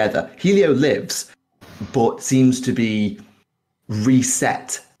it together. Helio lives, but seems to be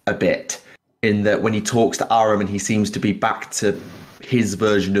reset a bit, in that when he talks to Ahriman, he seems to be back to his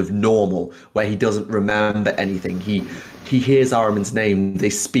version of normal, where he doesn't remember anything. He hears Ahriman's name, they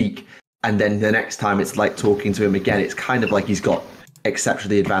speak, and then the next time it's like talking to him again. It's kind of like he's got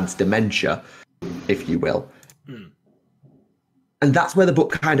exceptionally advanced dementia, if you will. And that's where the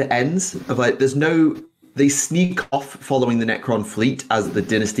book kind of ends. Of like, they sneak off following the Necron fleet as the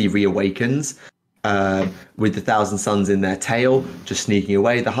dynasty reawakens, with the Thousand Sons in their tail, just sneaking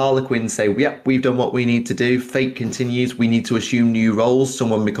away. The Harlequins say, yep, we've done what we need to do. Fate continues. We need to assume new roles.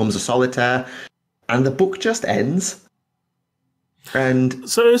 Someone becomes a solitaire. And the book just ends. And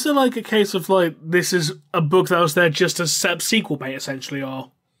so is it like a case of like, this is a book that was there just as sequel bait, essentially, or?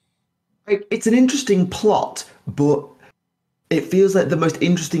 It's an interesting plot, but it feels like the most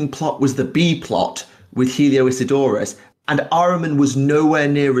interesting plot was the B plot with Helioisidorus, and Ahriman was nowhere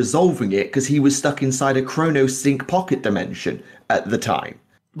near resolving it because he was stuck inside a chrono-sync pocket dimension at the time.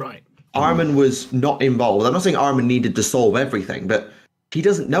 Right. Ahriman was not involved. I'm not saying Ahriman needed to solve everything, but he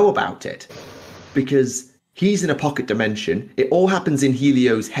doesn't know about it because he's in a pocket dimension. It all happens in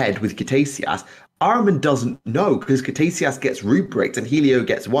Helio's head with Ctesias. Ahriman doesn't know because Ctesias gets rubricked and Helio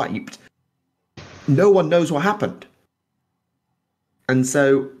gets wiped. No one knows what happened. And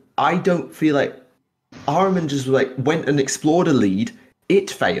so I don't feel like Ahriman just went and explored a lead, it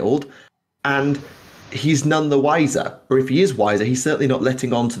failed, and he's none the wiser. Or if he is wiser, he's certainly not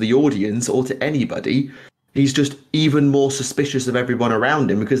letting on to the audience or to anybody. He's just even more suspicious of everyone around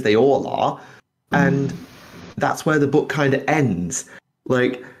him because they all are. And that's where the book kind of ends.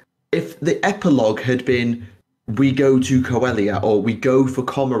 Like, if the epilogue had been, we go to Coelia, or we go for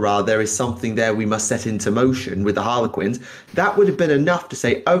Commissar, there is something there we must set into motion with the Harlequins, that would have been enough to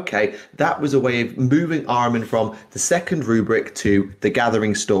say, okay, that was a way of moving Ahriman from the second rubric to the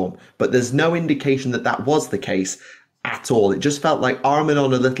Gathering Storm. But there's no indication that that was the case. at all. It just felt like Armin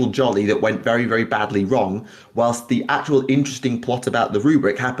on a little jolly that went very, very badly wrong, whilst the actual interesting plot about the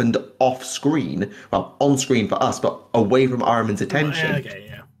rubric happened off screen. Well, on screen for us, but away from Armin's attention. Okay,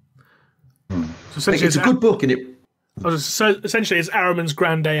 yeah. So Like, it's a good book, and so essentially it's Aramin's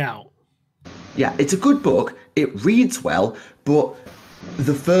grand day out. yeah, it's a good book. It reads well, but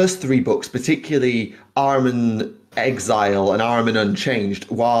the first 3 books, particularly Armin Exile and Armin Unchanged,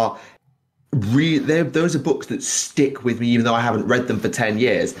 those are books that stick with me, even though I haven't read them for 10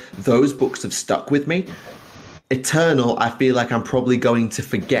 years. Those books have stuck with me. Eternal, I feel like I'm probably going to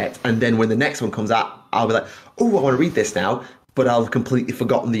forget, and then when the next one comes out, I'll be like, oh, I want to read this now, but I'll have completely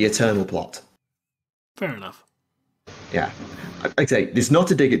forgotten the Eternal plot. Fair enough. Yeah. Like I say, it's not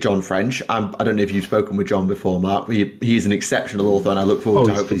a dig at John French. I don't know if you've spoken with John before, Mark. He's an exceptional author, and I look forward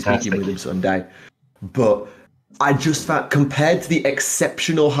to hopefully speaking with him someday. But I just found, compared to the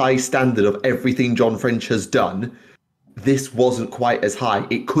exceptional high standard of everything John French has done, this wasn't quite as high.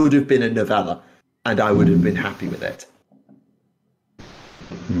 It could have been a novella, and I would have been happy with it.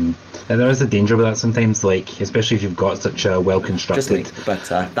 And there is a danger with that sometimes, like, especially if you've got such a well-constructed... But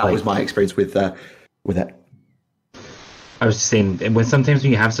that was my experience with it. I was just saying, sometimes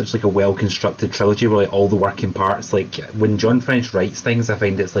when you have such like a well-constructed trilogy where like all the working parts, like when John French writes things, I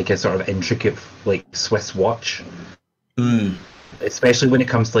find it's like a sort of intricate like Swiss watch. Especially when it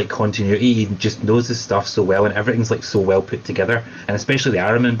comes to like continuity, he just knows his stuff so well, and everything's like so well put together. And especially the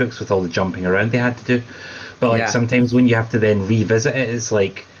Aramin books with all the jumping around they had to do. But like sometimes when you have to then revisit it, it's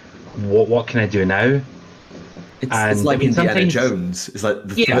like, what can I do now? It's like Indiana Jones. It's like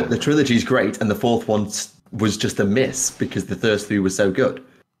the trilogy's great, and the 4th one was just a miss because the first 3 was so good.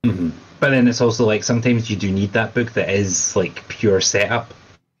 But then it's also like sometimes you do need that book that is like pure setup.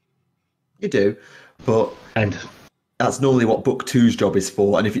 You do, and that's normally what book 2's job is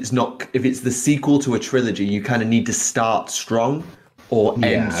for. And if it's the sequel to a trilogy, you kind of need to start strong or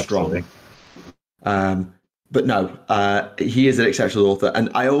end strong. But no, he is an exceptional author, and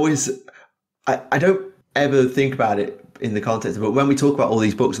I don't ever think about it in the context of it. When we talk about all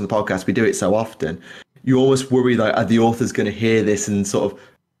these books on the podcast, we do it so often. You almost worry that the author's going to hear this and sort of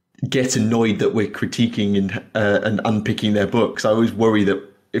get annoyed that we're critiquing and unpicking their books. I always worry that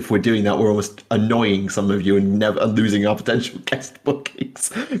if we're doing that, we're almost annoying some of you and losing our potential guest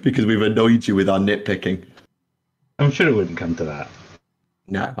bookings because we've annoyed you with our nitpicking. I'm sure it wouldn't come to that.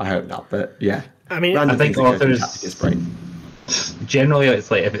 No, I hope not. But yeah, I mean, I think authors generally, it's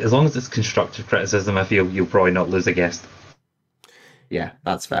like as long as it's constructive criticism, I feel you'll probably not lose a guest. Yeah,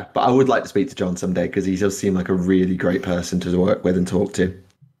 that's fair. But I would like to speak to John someday because he does seem like a really great person to work with and talk to.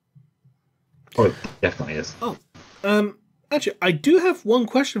 Oh, it definitely is. Oh, actually, I do have one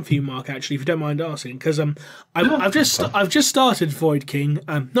question for you, Mark. Actually, if you don't mind asking, because I've just started Void King.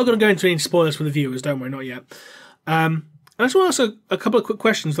 Not going to go into any spoilers for the viewers. Don't worry, not yet. I just want to ask a couple of quick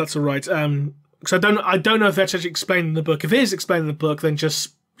questions. If that's all right. Because I don't know if that's actually explained in the book. If it is explained in the book, then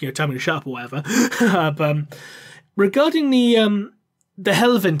just tell me to shut up or whatever. But regarding the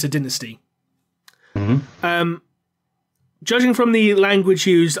Helvinter dynasty, judging from the language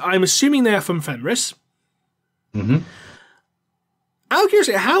used, I'm assuming they are from Fenris. Out of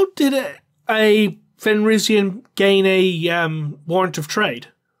curiosity, how did a Fenrisian gain a warrant of trade?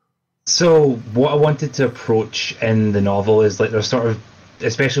 So what I wanted to approach in the novel is like there's sort of,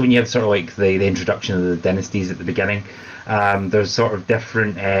 especially when you have sort of like the introduction of the dynasties at the beginning, there's sort of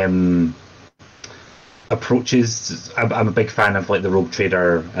different approaches. I'm a big fan of like the Rogue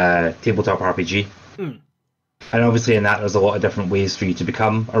Trader tabletop RPG. And obviously in that there's a lot of different ways for you to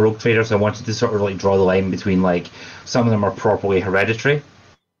become a Rogue Trader, so I wanted to sort of like draw the line between like some of them are properly hereditary,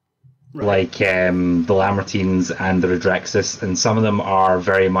 like the Lamartines and the Redrexus, and some of them are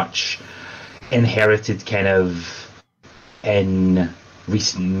very much inherited kind of in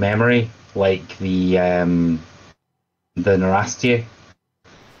recent memory, like the Narastia.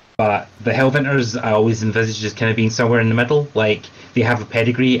 But the Hellvinters I always envisaged as kind of being somewhere in the middle. Like they have a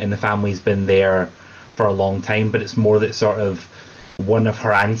pedigree and the family's been there for a long time, but it's more that sort of one of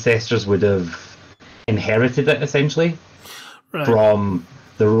her ancestors would have inherited it essentially from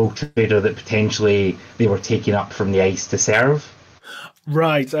the Rogue Trader that potentially they were taking up from the ice to serve.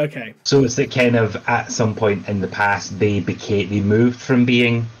 Right, okay. So it's that kind of at some point in the past they moved from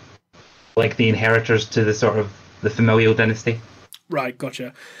being like the inheritors to the sort of the familial dynasty. Right,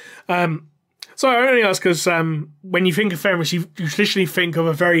 gotcha. So I only ask because when you think of Fenris, you traditionally think of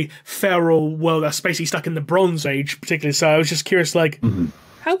a very feral world that's basically stuck in the Bronze Age, particularly. So I was just curious, like,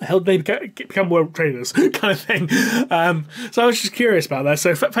 how the hell did they become world traders, kind of thing. So I was just curious about that.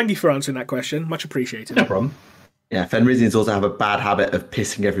 So thank you for answering that question. Much appreciated. No problem. Yeah, Fenrisians also have a bad habit of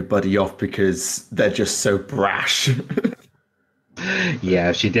pissing everybody off because they're just so brash.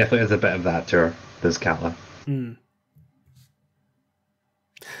 Yeah, she definitely has a bit of that to her, does Catelyn.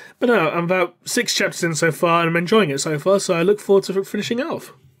 But no, I'm about 6 chapters in so far, and I'm enjoying it so far, so I look forward to finishing it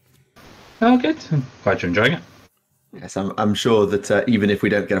off. Oh, good. I'm glad you're enjoying it. Yes, I'm sure that even if we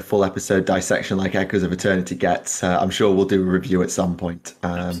don't get a full episode dissection like Echoes of Eternity gets, I'm sure we'll do a review at some point.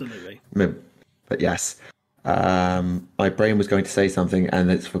 Absolutely. But yes, my brain was going to say something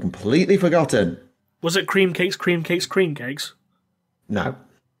and it's completely forgotten. Was it cream cakes, cream cakes, cream cakes? No.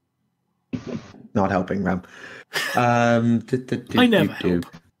 Not helping, Ram. I never help.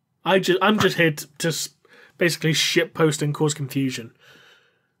 I'm just here to just basically shit post and cause confusion.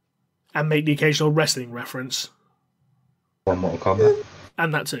 And make the occasional wrestling reference. Or Mortal Kombat.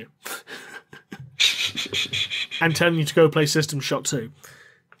 And that too. And telling you to go play System Shock 2.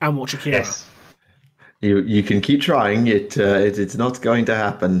 And watch Akira. Yes. You can keep trying. It's not going to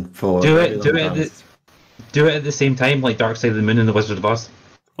happen for do it at the same time, like Dark Side of the Moon and the Wizard of Oz.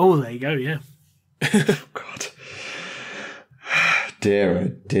 Oh, there you go. Yeah. God. Dear, oh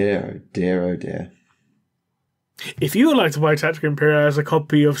dear, oh dear, oh dear. If you would like to buy Tactica Imperialis as a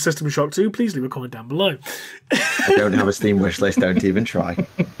copy of System Shock 2, please leave a comment down below. I don't have a Steam wish list, don't even try.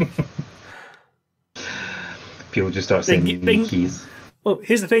 People just start sending me keys. Well,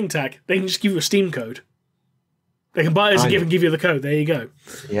 here's the thing, Tac. They can just give you a Steam code. They can buy it as a gift and give you the code. There you go.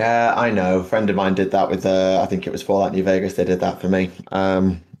 Yeah, I know. A friend of mine did that with, I think it was Fallout New Vegas. They did that for me.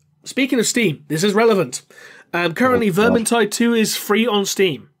 Speaking of Steam, this is relevant. Currently, Vermintide 2 is free on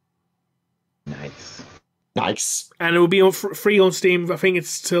Steam. Nice. And it will be free on Steam, I think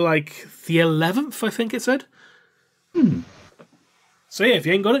it's till like the 11th, I think it said. So yeah, if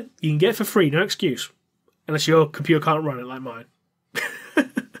you ain't got it, you can get it for free, no excuse. Unless your computer can't run it like mine.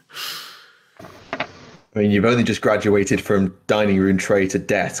 I mean, you've only just graduated from dining room tray to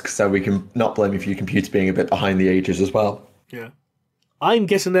desk, so we can not blame you for your computer being a bit behind the ages as well. Yeah. I'm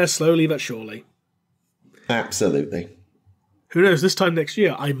getting there slowly but surely. Absolutely. Who knows, this time next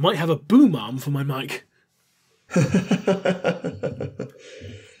year, I might have a boom arm for my mic. I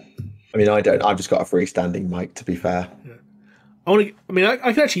mean, I don't. I've just got a freestanding mic, to be fair. Yeah. I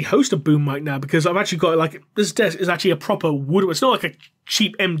can actually host a boom mic now because I've actually got like this desk is actually a proper wood. It's not like a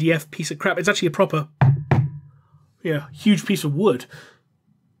cheap MDF piece of crap. It's actually a proper, huge piece of wood.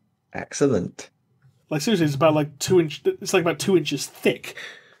 Excellent. Like seriously, it's about like 2 inch. It's like about 2 inches thick.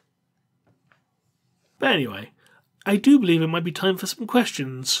 But anyway, I do believe it might be time for some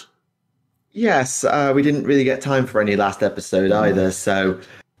questions. Yes, we didn't really get time for any last episode either, so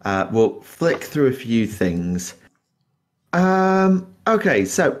we'll flick through a few things. Okay,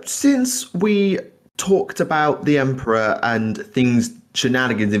 so since we talked about the Emperor and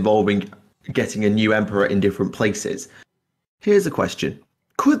shenanigans involving getting a new Emperor in different places, here's a question.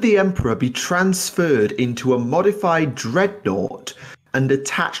 Could the Emperor be transferred into a modified dreadnought and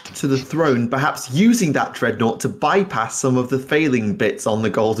attached to the throne, perhaps using that dreadnought to bypass some of the failing bits on the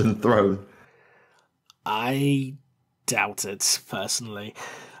Golden Throne? I doubt it, personally.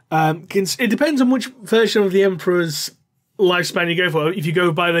 It depends on which version of the Emperor's lifespan you go for. If you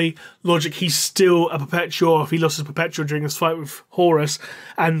go by the logic, he's still a Perpetual, if he lost his Perpetual during his fight with Horus,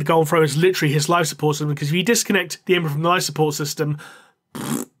 and the Golden Throne is literally his life support system, because if you disconnect the Emperor from the life support system,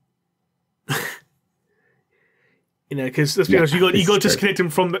 because let's be honest, you got to disconnect him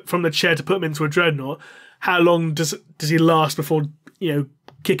from the chair to put him into a dreadnought. How long does he last before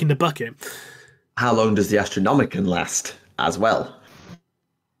kicking the bucket? How long does the Astronomicon last as well?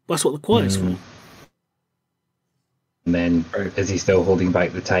 That's what the quiet's for. And then, is he still holding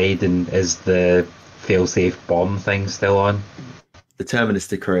back the tide, and is the failsafe bomb thing still on? The Terminus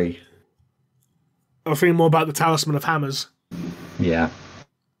Decree. I was thinking more about the Talisman of Hammers. Yeah.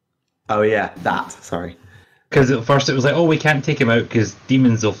 Oh yeah, that. Sorry. Because at first it was like, oh, we can't take him out because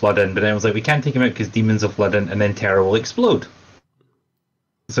demons will flood in. But then it was like, we can't take him out because demons will flood in, and then Terra will explode.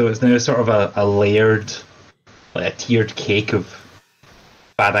 So it's now sort of a layered, like a tiered cake of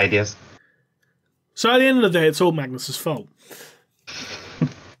bad ideas. So at the end of the day, it's all Magnus's fault.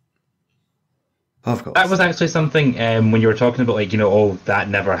 Of course. That was actually something when you were talking about, that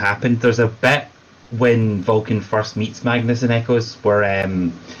never happened. There's a bit when Vulcan first meets Magnus in Echoes where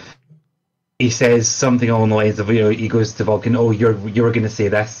he says something along the lines of, he goes to Vulcan, oh, you were going to say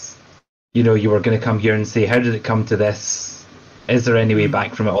this. You were going to come here and say, how did it come to this? Is there any way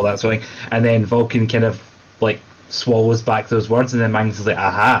back from it? All that sort of thing. And then Vulcan kind of swallows back those words, and then Magnus is like,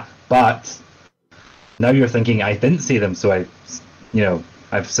 aha, but now you're thinking I didn't say them, so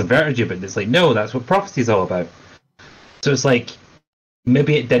I've subverted you. But it's like, no, that's what prophecy is all about. So it's like,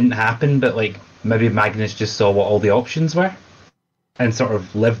 maybe it didn't happen, but maybe Magnus just saw what all the options were and sort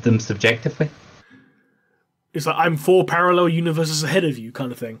of lived them subjectively. It's like, I'm 4 parallel universes ahead of you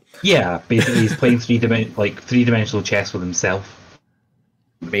kind of thing. Yeah, basically he's playing three-dimensional chess with himself.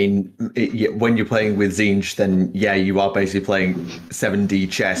 I mean, when you're playing with Zinj, then yeah, you are basically playing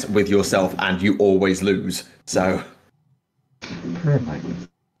 7D chess with yourself, and you always lose. So, Poor Magnus.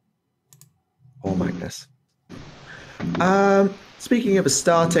 oh Magnus. Speaking of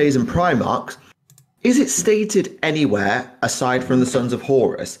Astartes and Primarchs, is it stated anywhere, aside from the Sons of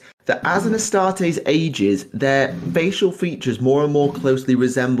Horus, that as an Astartes ages, their facial features more and more closely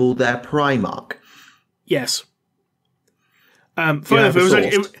resemble their Primarch? Yes. Echoes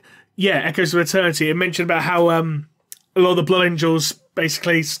of Eternity. It mentioned about how a lot of the Blood Angels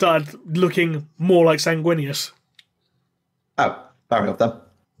basically started looking more like Sanguinius. Oh, fair enough then.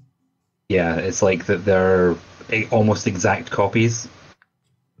 Yeah, it's like that they're almost exact copies.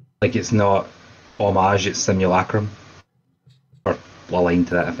 Like it's not homage, it's simulacrum. Or aligned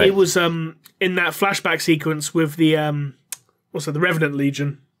to that effect. It was in that flashback sequence with the the Revenant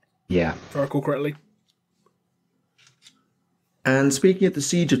Legion. Yeah. If I recall correctly. And speaking of the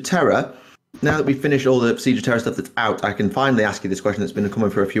Siege of Terror, now that we've finished all the Siege of Terror stuff that's out, I can finally ask you this question that's been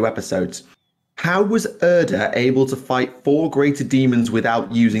coming for a few episodes. How was Erda able to fight 4 greater demons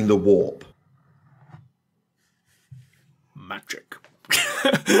without using the warp? Magic.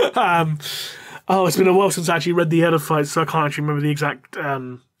 It's been a while since I actually read the Erda fight, so I can't actually remember the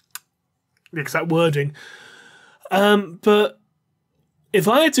exact wording. But if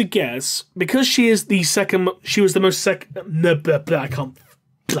I had to guess, because she was the most I can't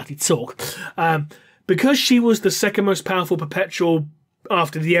bloody talk. Because she was the second most powerful perpetual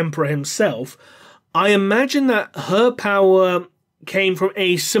after the Emperor himself, I imagine that her power came from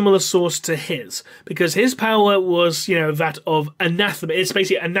a similar source to his, because his power was, that of anathema. It's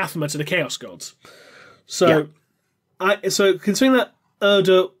basically anathema to the Chaos Gods. So, so considering that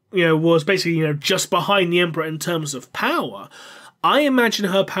Erda, was basically, just behind the Emperor in terms of power, I imagine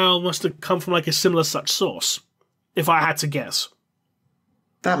her power must have come from like a similar such source, if I had to guess.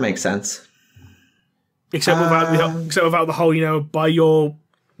 That makes sense. Except without the whole, by your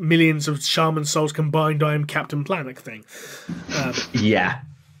millions of shaman souls combined, I am Captain Planet thing. Yeah,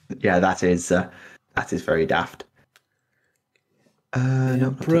 that is very daft.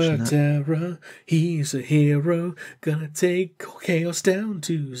 Emperor Terror, he's a hero, gonna take chaos down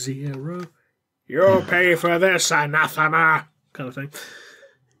to 0. You'll pay for this, anathema, kind of thing.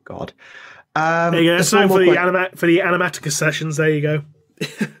 God. There you go. That's time for the Animatica sessions. There you go.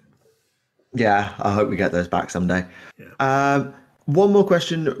 Yeah, I hope we get those back someday. Yeah. One more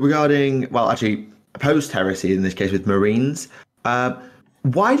question regarding, post-heresy, in this case with Marines.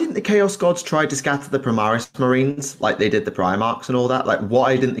 Why didn't the Chaos Gods try to scatter the Primaris Marines like they did the Primarchs and all that? Like,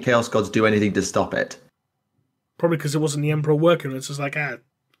 why didn't the Chaos Gods do anything to stop it? Probably because it wasn't the Emperor working on it. It's just like,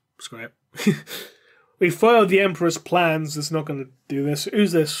 screw it. We foiled the Emperor's plans. It's not going to do this.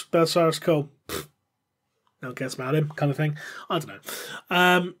 Who's this? Belsaris Cole. No one cares about him, kind of thing. I don't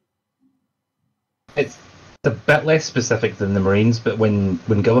know. It's a bit less specific than the Marines, but when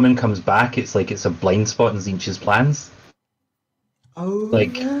Guilliman comes back, it's like it's a blind spot in Zinch's plans. Oh,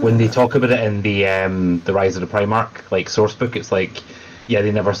 when they talk about it in the Rise of the Primarch source book, it's like, yeah,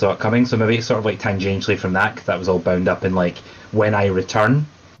 they never saw it coming. So maybe it's sort of like tangentially from that, because that was all bound up in when I return,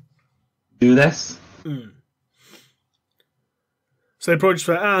 do this. Mm. So they probably just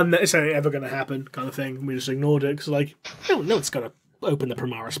went, it's only ever going to happen, kind of thing. And we just ignored it because, no, it's going to open the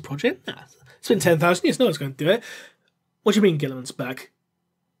Primaris project. Nah, it's been 10,000 years. No one's going to do it. What do you mean Gilliman's back?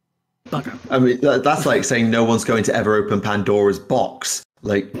 Bugger. I mean, that's like saying no one's going to ever open Pandora's box.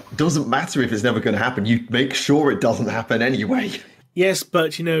 Doesn't matter if it's never going to happen. You make sure it doesn't happen anyway. Yes,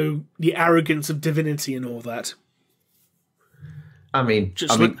 but, the arrogance of divinity and all that.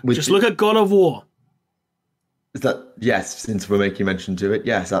 Just look at God of War. Is that, yes, since we're making mention to it,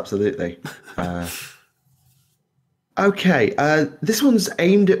 yes, absolutely. Okay, this one's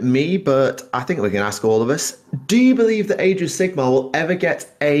aimed at me, but I think we can ask all of us. Do you believe that Age of Sigmar will ever get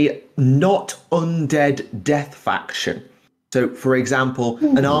a not undead death faction? So, for example,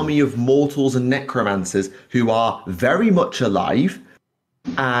 an army of mortals and necromancers who are very much alive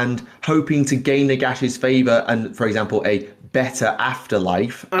and hoping to gain Nagash's favour and, for example, a better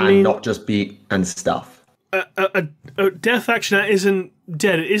afterlife not just be and stuff. A death faction that isn't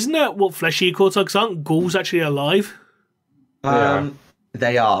dead. Isn't that what Fleshy Accords are? Because aren't ghouls actually alive?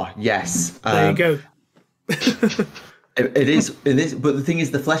 They are, yes. There you go. It is, but the thing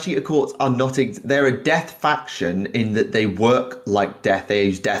is, the Flesh Eater Courts are not. They're a death faction in that they work like death. They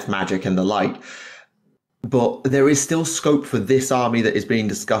use death magic and the like. but there is still scope for this army that is being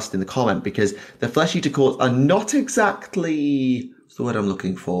discussed in the comment, because the Flesh Eater Courts are not exactly, what's the word I'm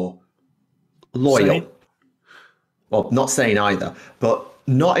looking for? Loyal. Sane. Well, not sane either, but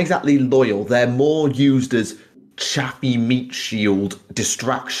not exactly loyal. They're more used as chaffy meat shield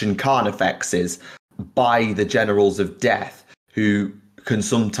distraction carnifexes by the generals of death, who can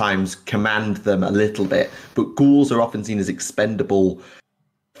sometimes command them a little bit. But ghouls are often seen as expendable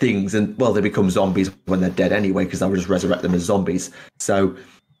things, and well, they become zombies when they're dead anyway, because they'll just resurrect them as zombies. So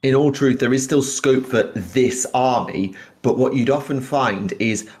in all truth, there is still scope for this army, but what you'd often find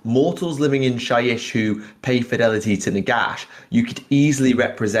is mortals living in Shyish who pay fidelity to Nagash, you could easily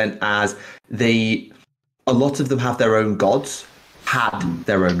represent as a lot of them have their own gods, had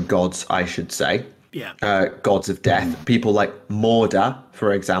their own gods, I should say. Yeah. Gods of death. People like Morda,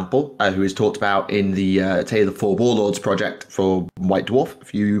 for example, who is talked about in the Tale of Four Warlords project for White Dwarf a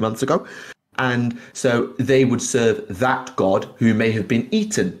few months ago. And so they would serve that god who may have been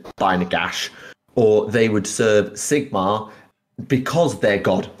eaten by Nagash, or they would serve Sigmar because their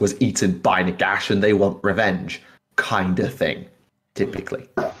god was eaten by Nagash and they want revenge, kind of thing, typically.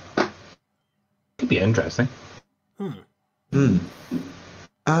 Could be interesting.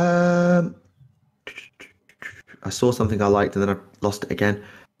 I saw something I liked and then I lost it again.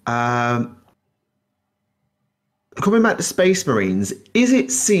 Coming back to Space Marines, is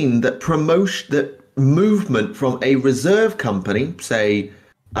it seen that movement from a reserve company, say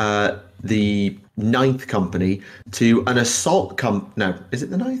the 9th Company, to an assault no, is it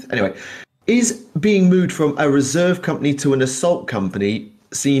the 9th? Anyway, is being moved from a reserve company to an assault company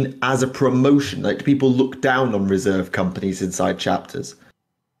seen as a promotion? Like, do people look down on reserve companies inside chapters?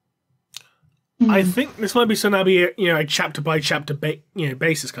 I think this might be something that'll be a chapter by chapter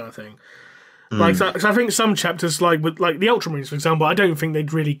basis kind of thing. Like, so I think some chapters, like with the Ultramarines, for example, I don't think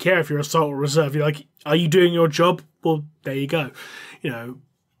they'd really care if you're assault or reserve. You're like, are you doing your job? Well, there you go. Then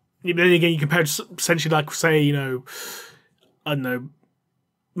again, you compare it essentially, like, say, I don't know,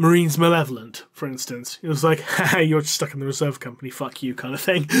 Marines Malevolent, for instance. It was like, hey, you're just stuck in the reserve company, fuck you, kind of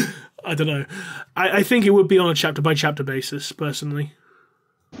thing. I don't know. I think it would be on a chapter by chapter basis, personally.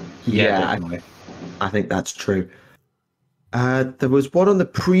 Yeah, I think that's true. There was one on the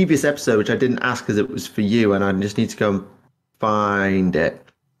previous episode which I didn't ask because it was for you, and I just need to go and find it.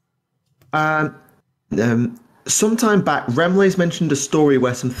 Sometime back, Remleiz mentioned a story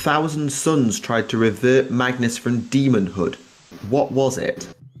where some Thousand Sons tried to revert Magnus from demonhood. What was it?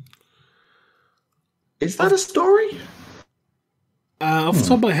 Is that a story? Off the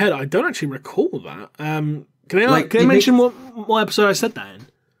top of my head, I don't actually recall that. Can I mention what episode I said that in?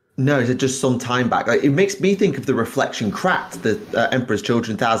 No, it's just some time back. Like, it makes me think of the Reflection Cracked, the Emperor's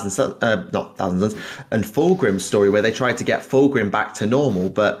Children, not Thousand Sons, and Fulgrim's story, where they tried to get Fulgrim back to normal,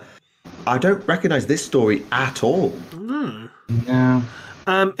 but I don't recognise this story at all. No. Yeah.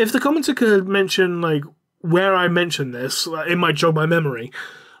 If the commenter could mention, like, where I mentioned this, it might jog my memory.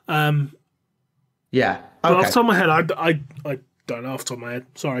 Yeah. Okay. But off the top of my head, I don't know off the top of my head.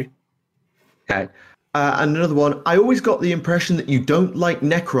 Sorry. Okay. And another one, I always got the impression that you don't like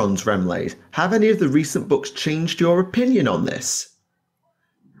Necrons, Remleiz. Have any of the recent books changed your opinion on this?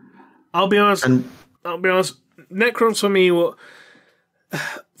 I'll be honest. Necrons for me were...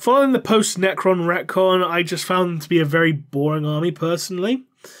 Following the post-Necron retcon, I just found them to be a very boring army, personally.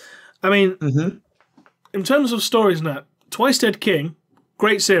 I mean, in terms of stories now, Twice Dead King,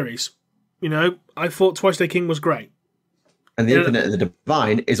 great series. I thought Twice Dead King was great. And The Infinite and the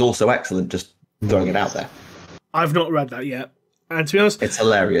Divine is also excellent, just throwing it out there. I've not read that yet. And to be honest... It's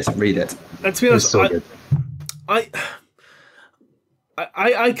hilarious. Read it. And to be honest, so good.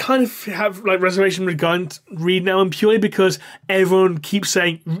 I kind of have like reservation regarding read now, and purely because everyone keeps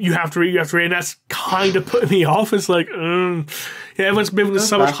saying you have to read, and that's kind of putting me off. It's like, everyone's been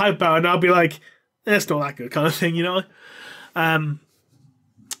so much hype about it, and I'll be like, it's not that good, kind of thing, If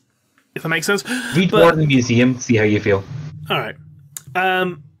that makes sense. Read more in the museum, see how you feel. All right.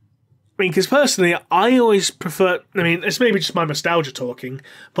 Because personally, I always prefer... it's maybe just my nostalgia talking,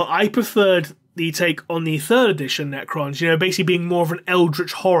 but I preferred the take on the 3rd edition Necrons, basically being more of an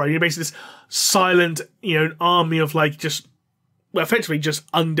eldritch horror. Basically this silent, an army of, like, just... Well, effectively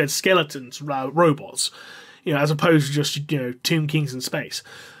just undead skeletons, robots, as opposed to just, Tomb Kings in space.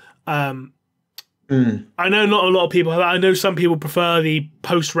 I know not a lot of people have that. I know some people prefer the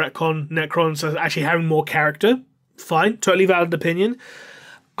post-retcon Necrons as actually having more character. Fine, totally valid opinion.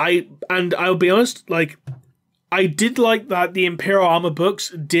 I'll be honest, like, I did like that the Imperial Armor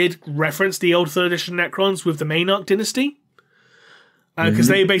books did reference the old 3rd edition Necrons with the Maynarch dynasty. Because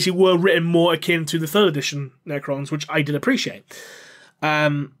they basically were written more akin to the 3rd edition Necrons, which I did appreciate.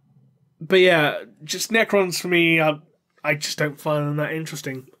 But yeah, just Necrons for me, I just don't find them that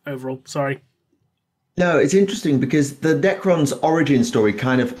interesting overall. Sorry. No, it's interesting because the Necron's origin story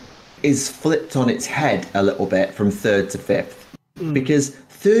kind of is flipped on its head a little bit from 3rd to 5th. Because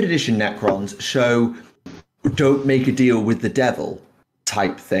 3rd edition Necrons show don't make a deal with the devil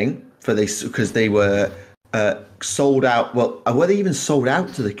type thing because they were sold out. Well, were they even sold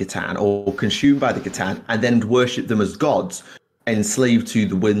out to the Catan or consumed by the Catan and then worshipped them as gods, enslaved to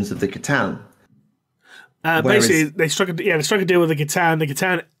the winds of the Catan? Basically, they struck a deal with the Catan. The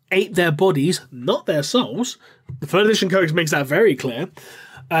Catan ate their bodies, not their souls. The 3rd edition codex makes that very clear.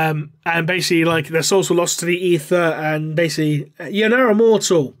 And basically, like, their souls were lost to the ether, and basically, you're now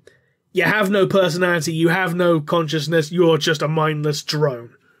immortal. You have no personality, you have no consciousness, you're just a mindless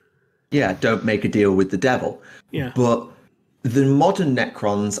drone. Yeah, don't make a deal with the devil. Yeah. But the modern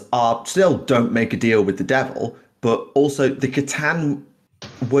Necrons are still don't make a deal with the devil, but also the Catan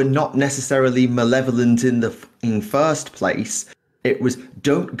were not necessarily malevolent in first place. It was,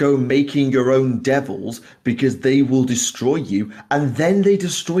 don't go making your own devils because they will destroy you. And then they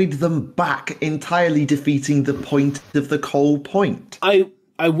destroyed them back, entirely defeating the point of the whole point.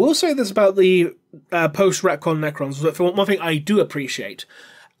 I will say this about the post-retcon Necrons. But for one thing I do appreciate,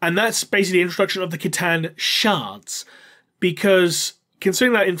 and that's basically the introduction of the Catan shards. Because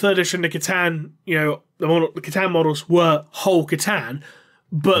considering that in 3rd edition, the Catan, the Catan models were whole Catan,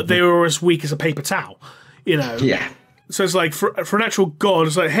 but they were as weak as a paper towel, Yeah. So it's like, for an actual god,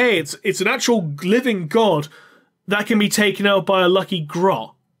 it's like, hey, it's an actual living god that can be taken out by a lucky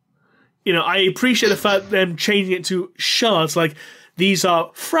grot. I appreciate the fact them changing it to shards, like, these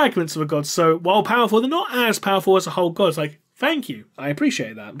are fragments of a god, so while powerful, they're not as powerful as a whole god. It's like, thank you, I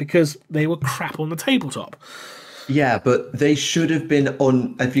appreciate that, because they were crap on the tabletop. Yeah, but they should have been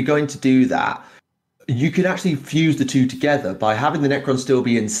if you're going to do that, you could actually fuse the two together by having the Necrons still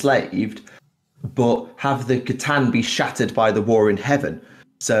be enslaved, but have the Catan be shattered by the war in heaven.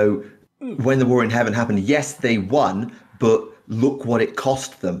 So when the war in heaven happened, yes, they won, but look what it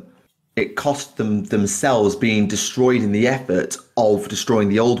cost them. It cost them themselves being destroyed in the effort of destroying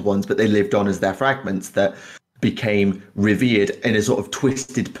the old ones, but they lived on as their fragments that became revered in a sort of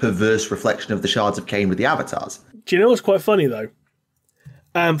twisted, perverse reflection of the Shards of Cain with the avatars. Do you know what's quite funny, though?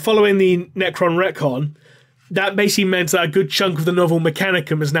 Following the Necron retcon, that basically meant that a good chunk of the novel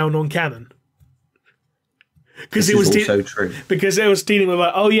Mechanicum is now non-canon. Because it was also true. Because it was dealing with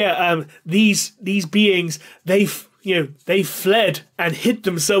like, these beings, they fled and hid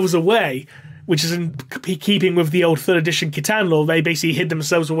themselves away, which is in keeping with the old 3rd edition Catan lore. They basically hid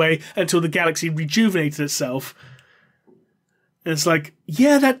themselves away until the galaxy rejuvenated itself. And it's like,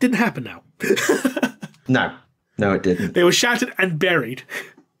 yeah, that didn't happen now. No, it didn't. They were shattered and buried.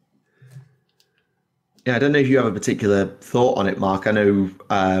 Yeah, I don't know if you have a particular thought on it, Mark. I know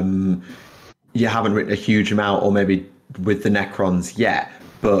you haven't written a huge amount, or maybe with the Necrons yet,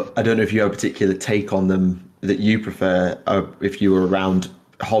 but I don't know if you have a particular take on them that you prefer, if you were around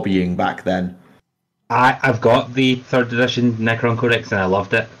hobbying back then. I've got the 3rd edition Necron Codex, and I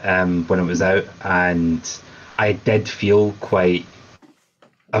loved it when it was out, and I did feel I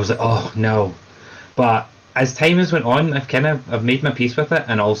was like, oh no. But as time has went on, I've made my peace with it,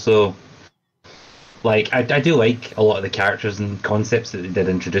 and also, like, I do like a lot of the characters and concepts that they did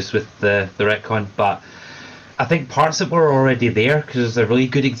introduce with the retcon, but I think parts of it were already there, because there's a really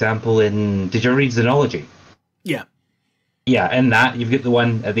good example in... Did you read Xenology? Yeah. Yeah, in that, you've got the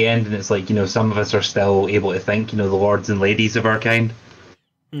one at the end, and it's like, some of us are still able to think, the lords and ladies of our kind.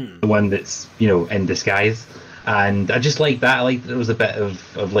 The one that's, in disguise. And I just like that. I like that there was a bit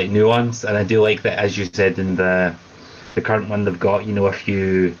of like, nuance, and I do like that, as you said, in the current one, they've got, a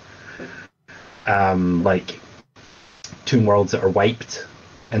few... like Tomb Worlds that are wiped,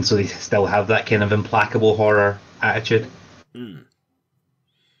 and so they still have that kind of implacable horror attitude.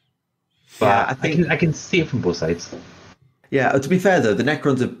 But yeah, I think I can see it from both sides. Yeah, to be fair though, the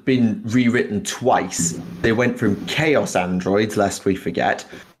Necrons have been rewritten twice. They went from Chaos androids, lest we forget,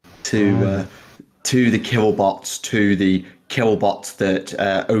 to the Killbots, to the Killbots that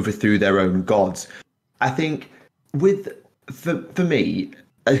overthrew their own gods. I think for me,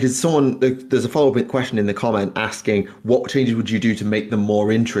 because there's a follow-up question in the comment asking what changes would you do to make them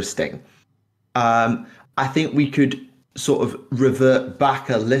more interesting. I think we could sort of revert back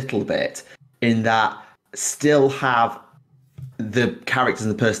a little bit in that still have the characters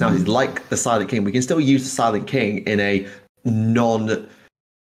and the personalities like the Silent King. We can still use the Silent King in a non-sentient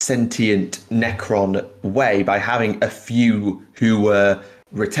Necron way by having a few who were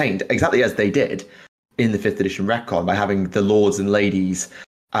retained, exactly as they did in the 5th edition retcon, by having the lords and ladies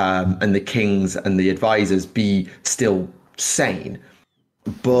and the kings and the advisors be still sane.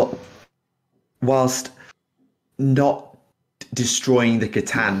 But whilst not destroying the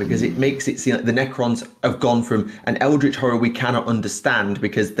Catan, because it makes it seem like the Necrons have gone from an eldritch horror we cannot understand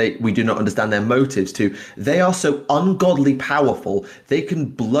because we do not understand their motives to they are so ungodly powerful they can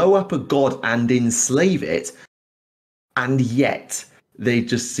blow up a god and enslave it, and yet they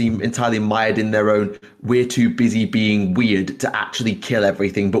just seem entirely mired in their own we're too busy being weird to actually kill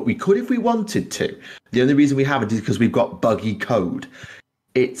everything, but we could if we wanted to. The only reason we haven't is because we've got buggy code.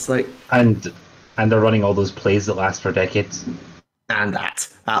 It's like and they're running all those plays that last for decades. And that,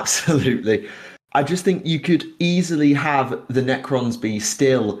 absolutely. I just think you could easily have the Necrons be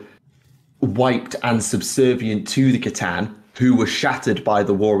still wiped and subservient to the Catan, who were shattered by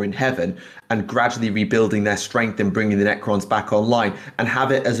the war in heaven, and gradually rebuilding their strength and bringing the Necrons back online, and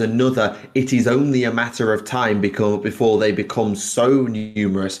have it as another, it is only a matter of time before they become so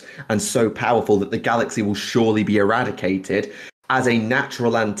numerous and so powerful that the galaxy will surely be eradicated, as a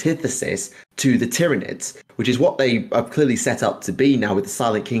natural antithesis to the Tyranids, which is what they are clearly set up to be now with the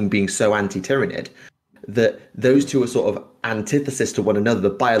Silent King being so anti-Tyranid, that those two are sort of antithesis to one another, the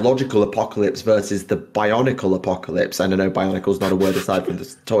biological apocalypse versus the bionical apocalypse. And I know bionical's not a word aside from the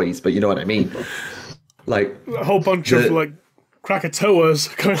toys, but you know what I mean. Like a whole bunch of like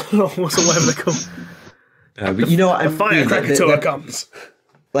Krakatoas going along, or whatever they're called. But you know what I mean? Fire Krakatoa comes.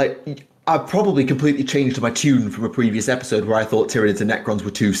 Like, I've probably completely changed my tune from a previous episode where I thought Tyranids and Necrons were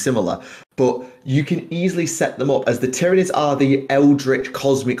too similar, but you can easily set them up as the Tyranids are the eldritch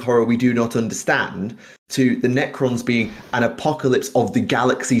cosmic horror we do not understand, to the Necrons being an apocalypse of the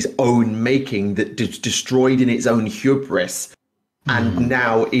galaxy's own making that destroyed in its own hubris, and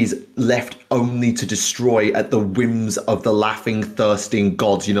now is left only to destroy at the whims of the laughing, thirsting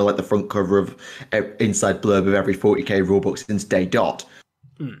gods, you know, like the front cover of inside blurb of every 40k rulebook since day dot.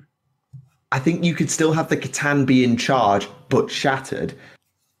 I think you could still have the Catan be in charge, but shattered,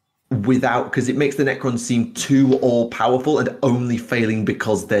 because it makes the Necrons seem too all-powerful and only failing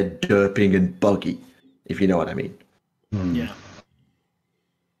because they're derping and buggy, if you know what I mean. Yeah.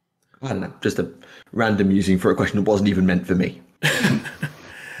 I don't know, just a random musing for a question that wasn't even meant for me.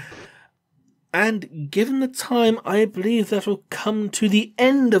 And given the time, I believe that will come to the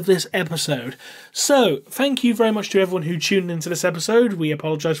end of this episode. So, thank you very much to everyone who tuned into this episode. We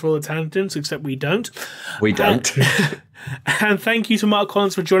apologise for all the tangents, except we don't. We don't. And thank you to Marc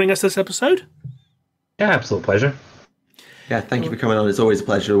Collins for joining us this episode. Yeah, absolute pleasure. Yeah, thank you for coming on. It's always a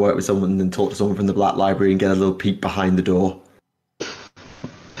pleasure to work with someone and talk to someone from the Black Library and get a little peek behind the door.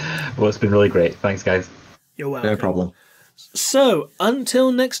 Well, it's been really great. Thanks, guys. You're welcome. No problem. So,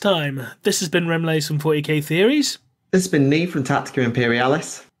 until next time, this has been Remleiz from 40k Theories. This has been me from Tactica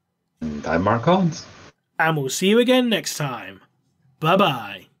Imperialis. And I'm Marc Collins. And we'll see you again next time.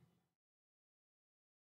 Bye-bye.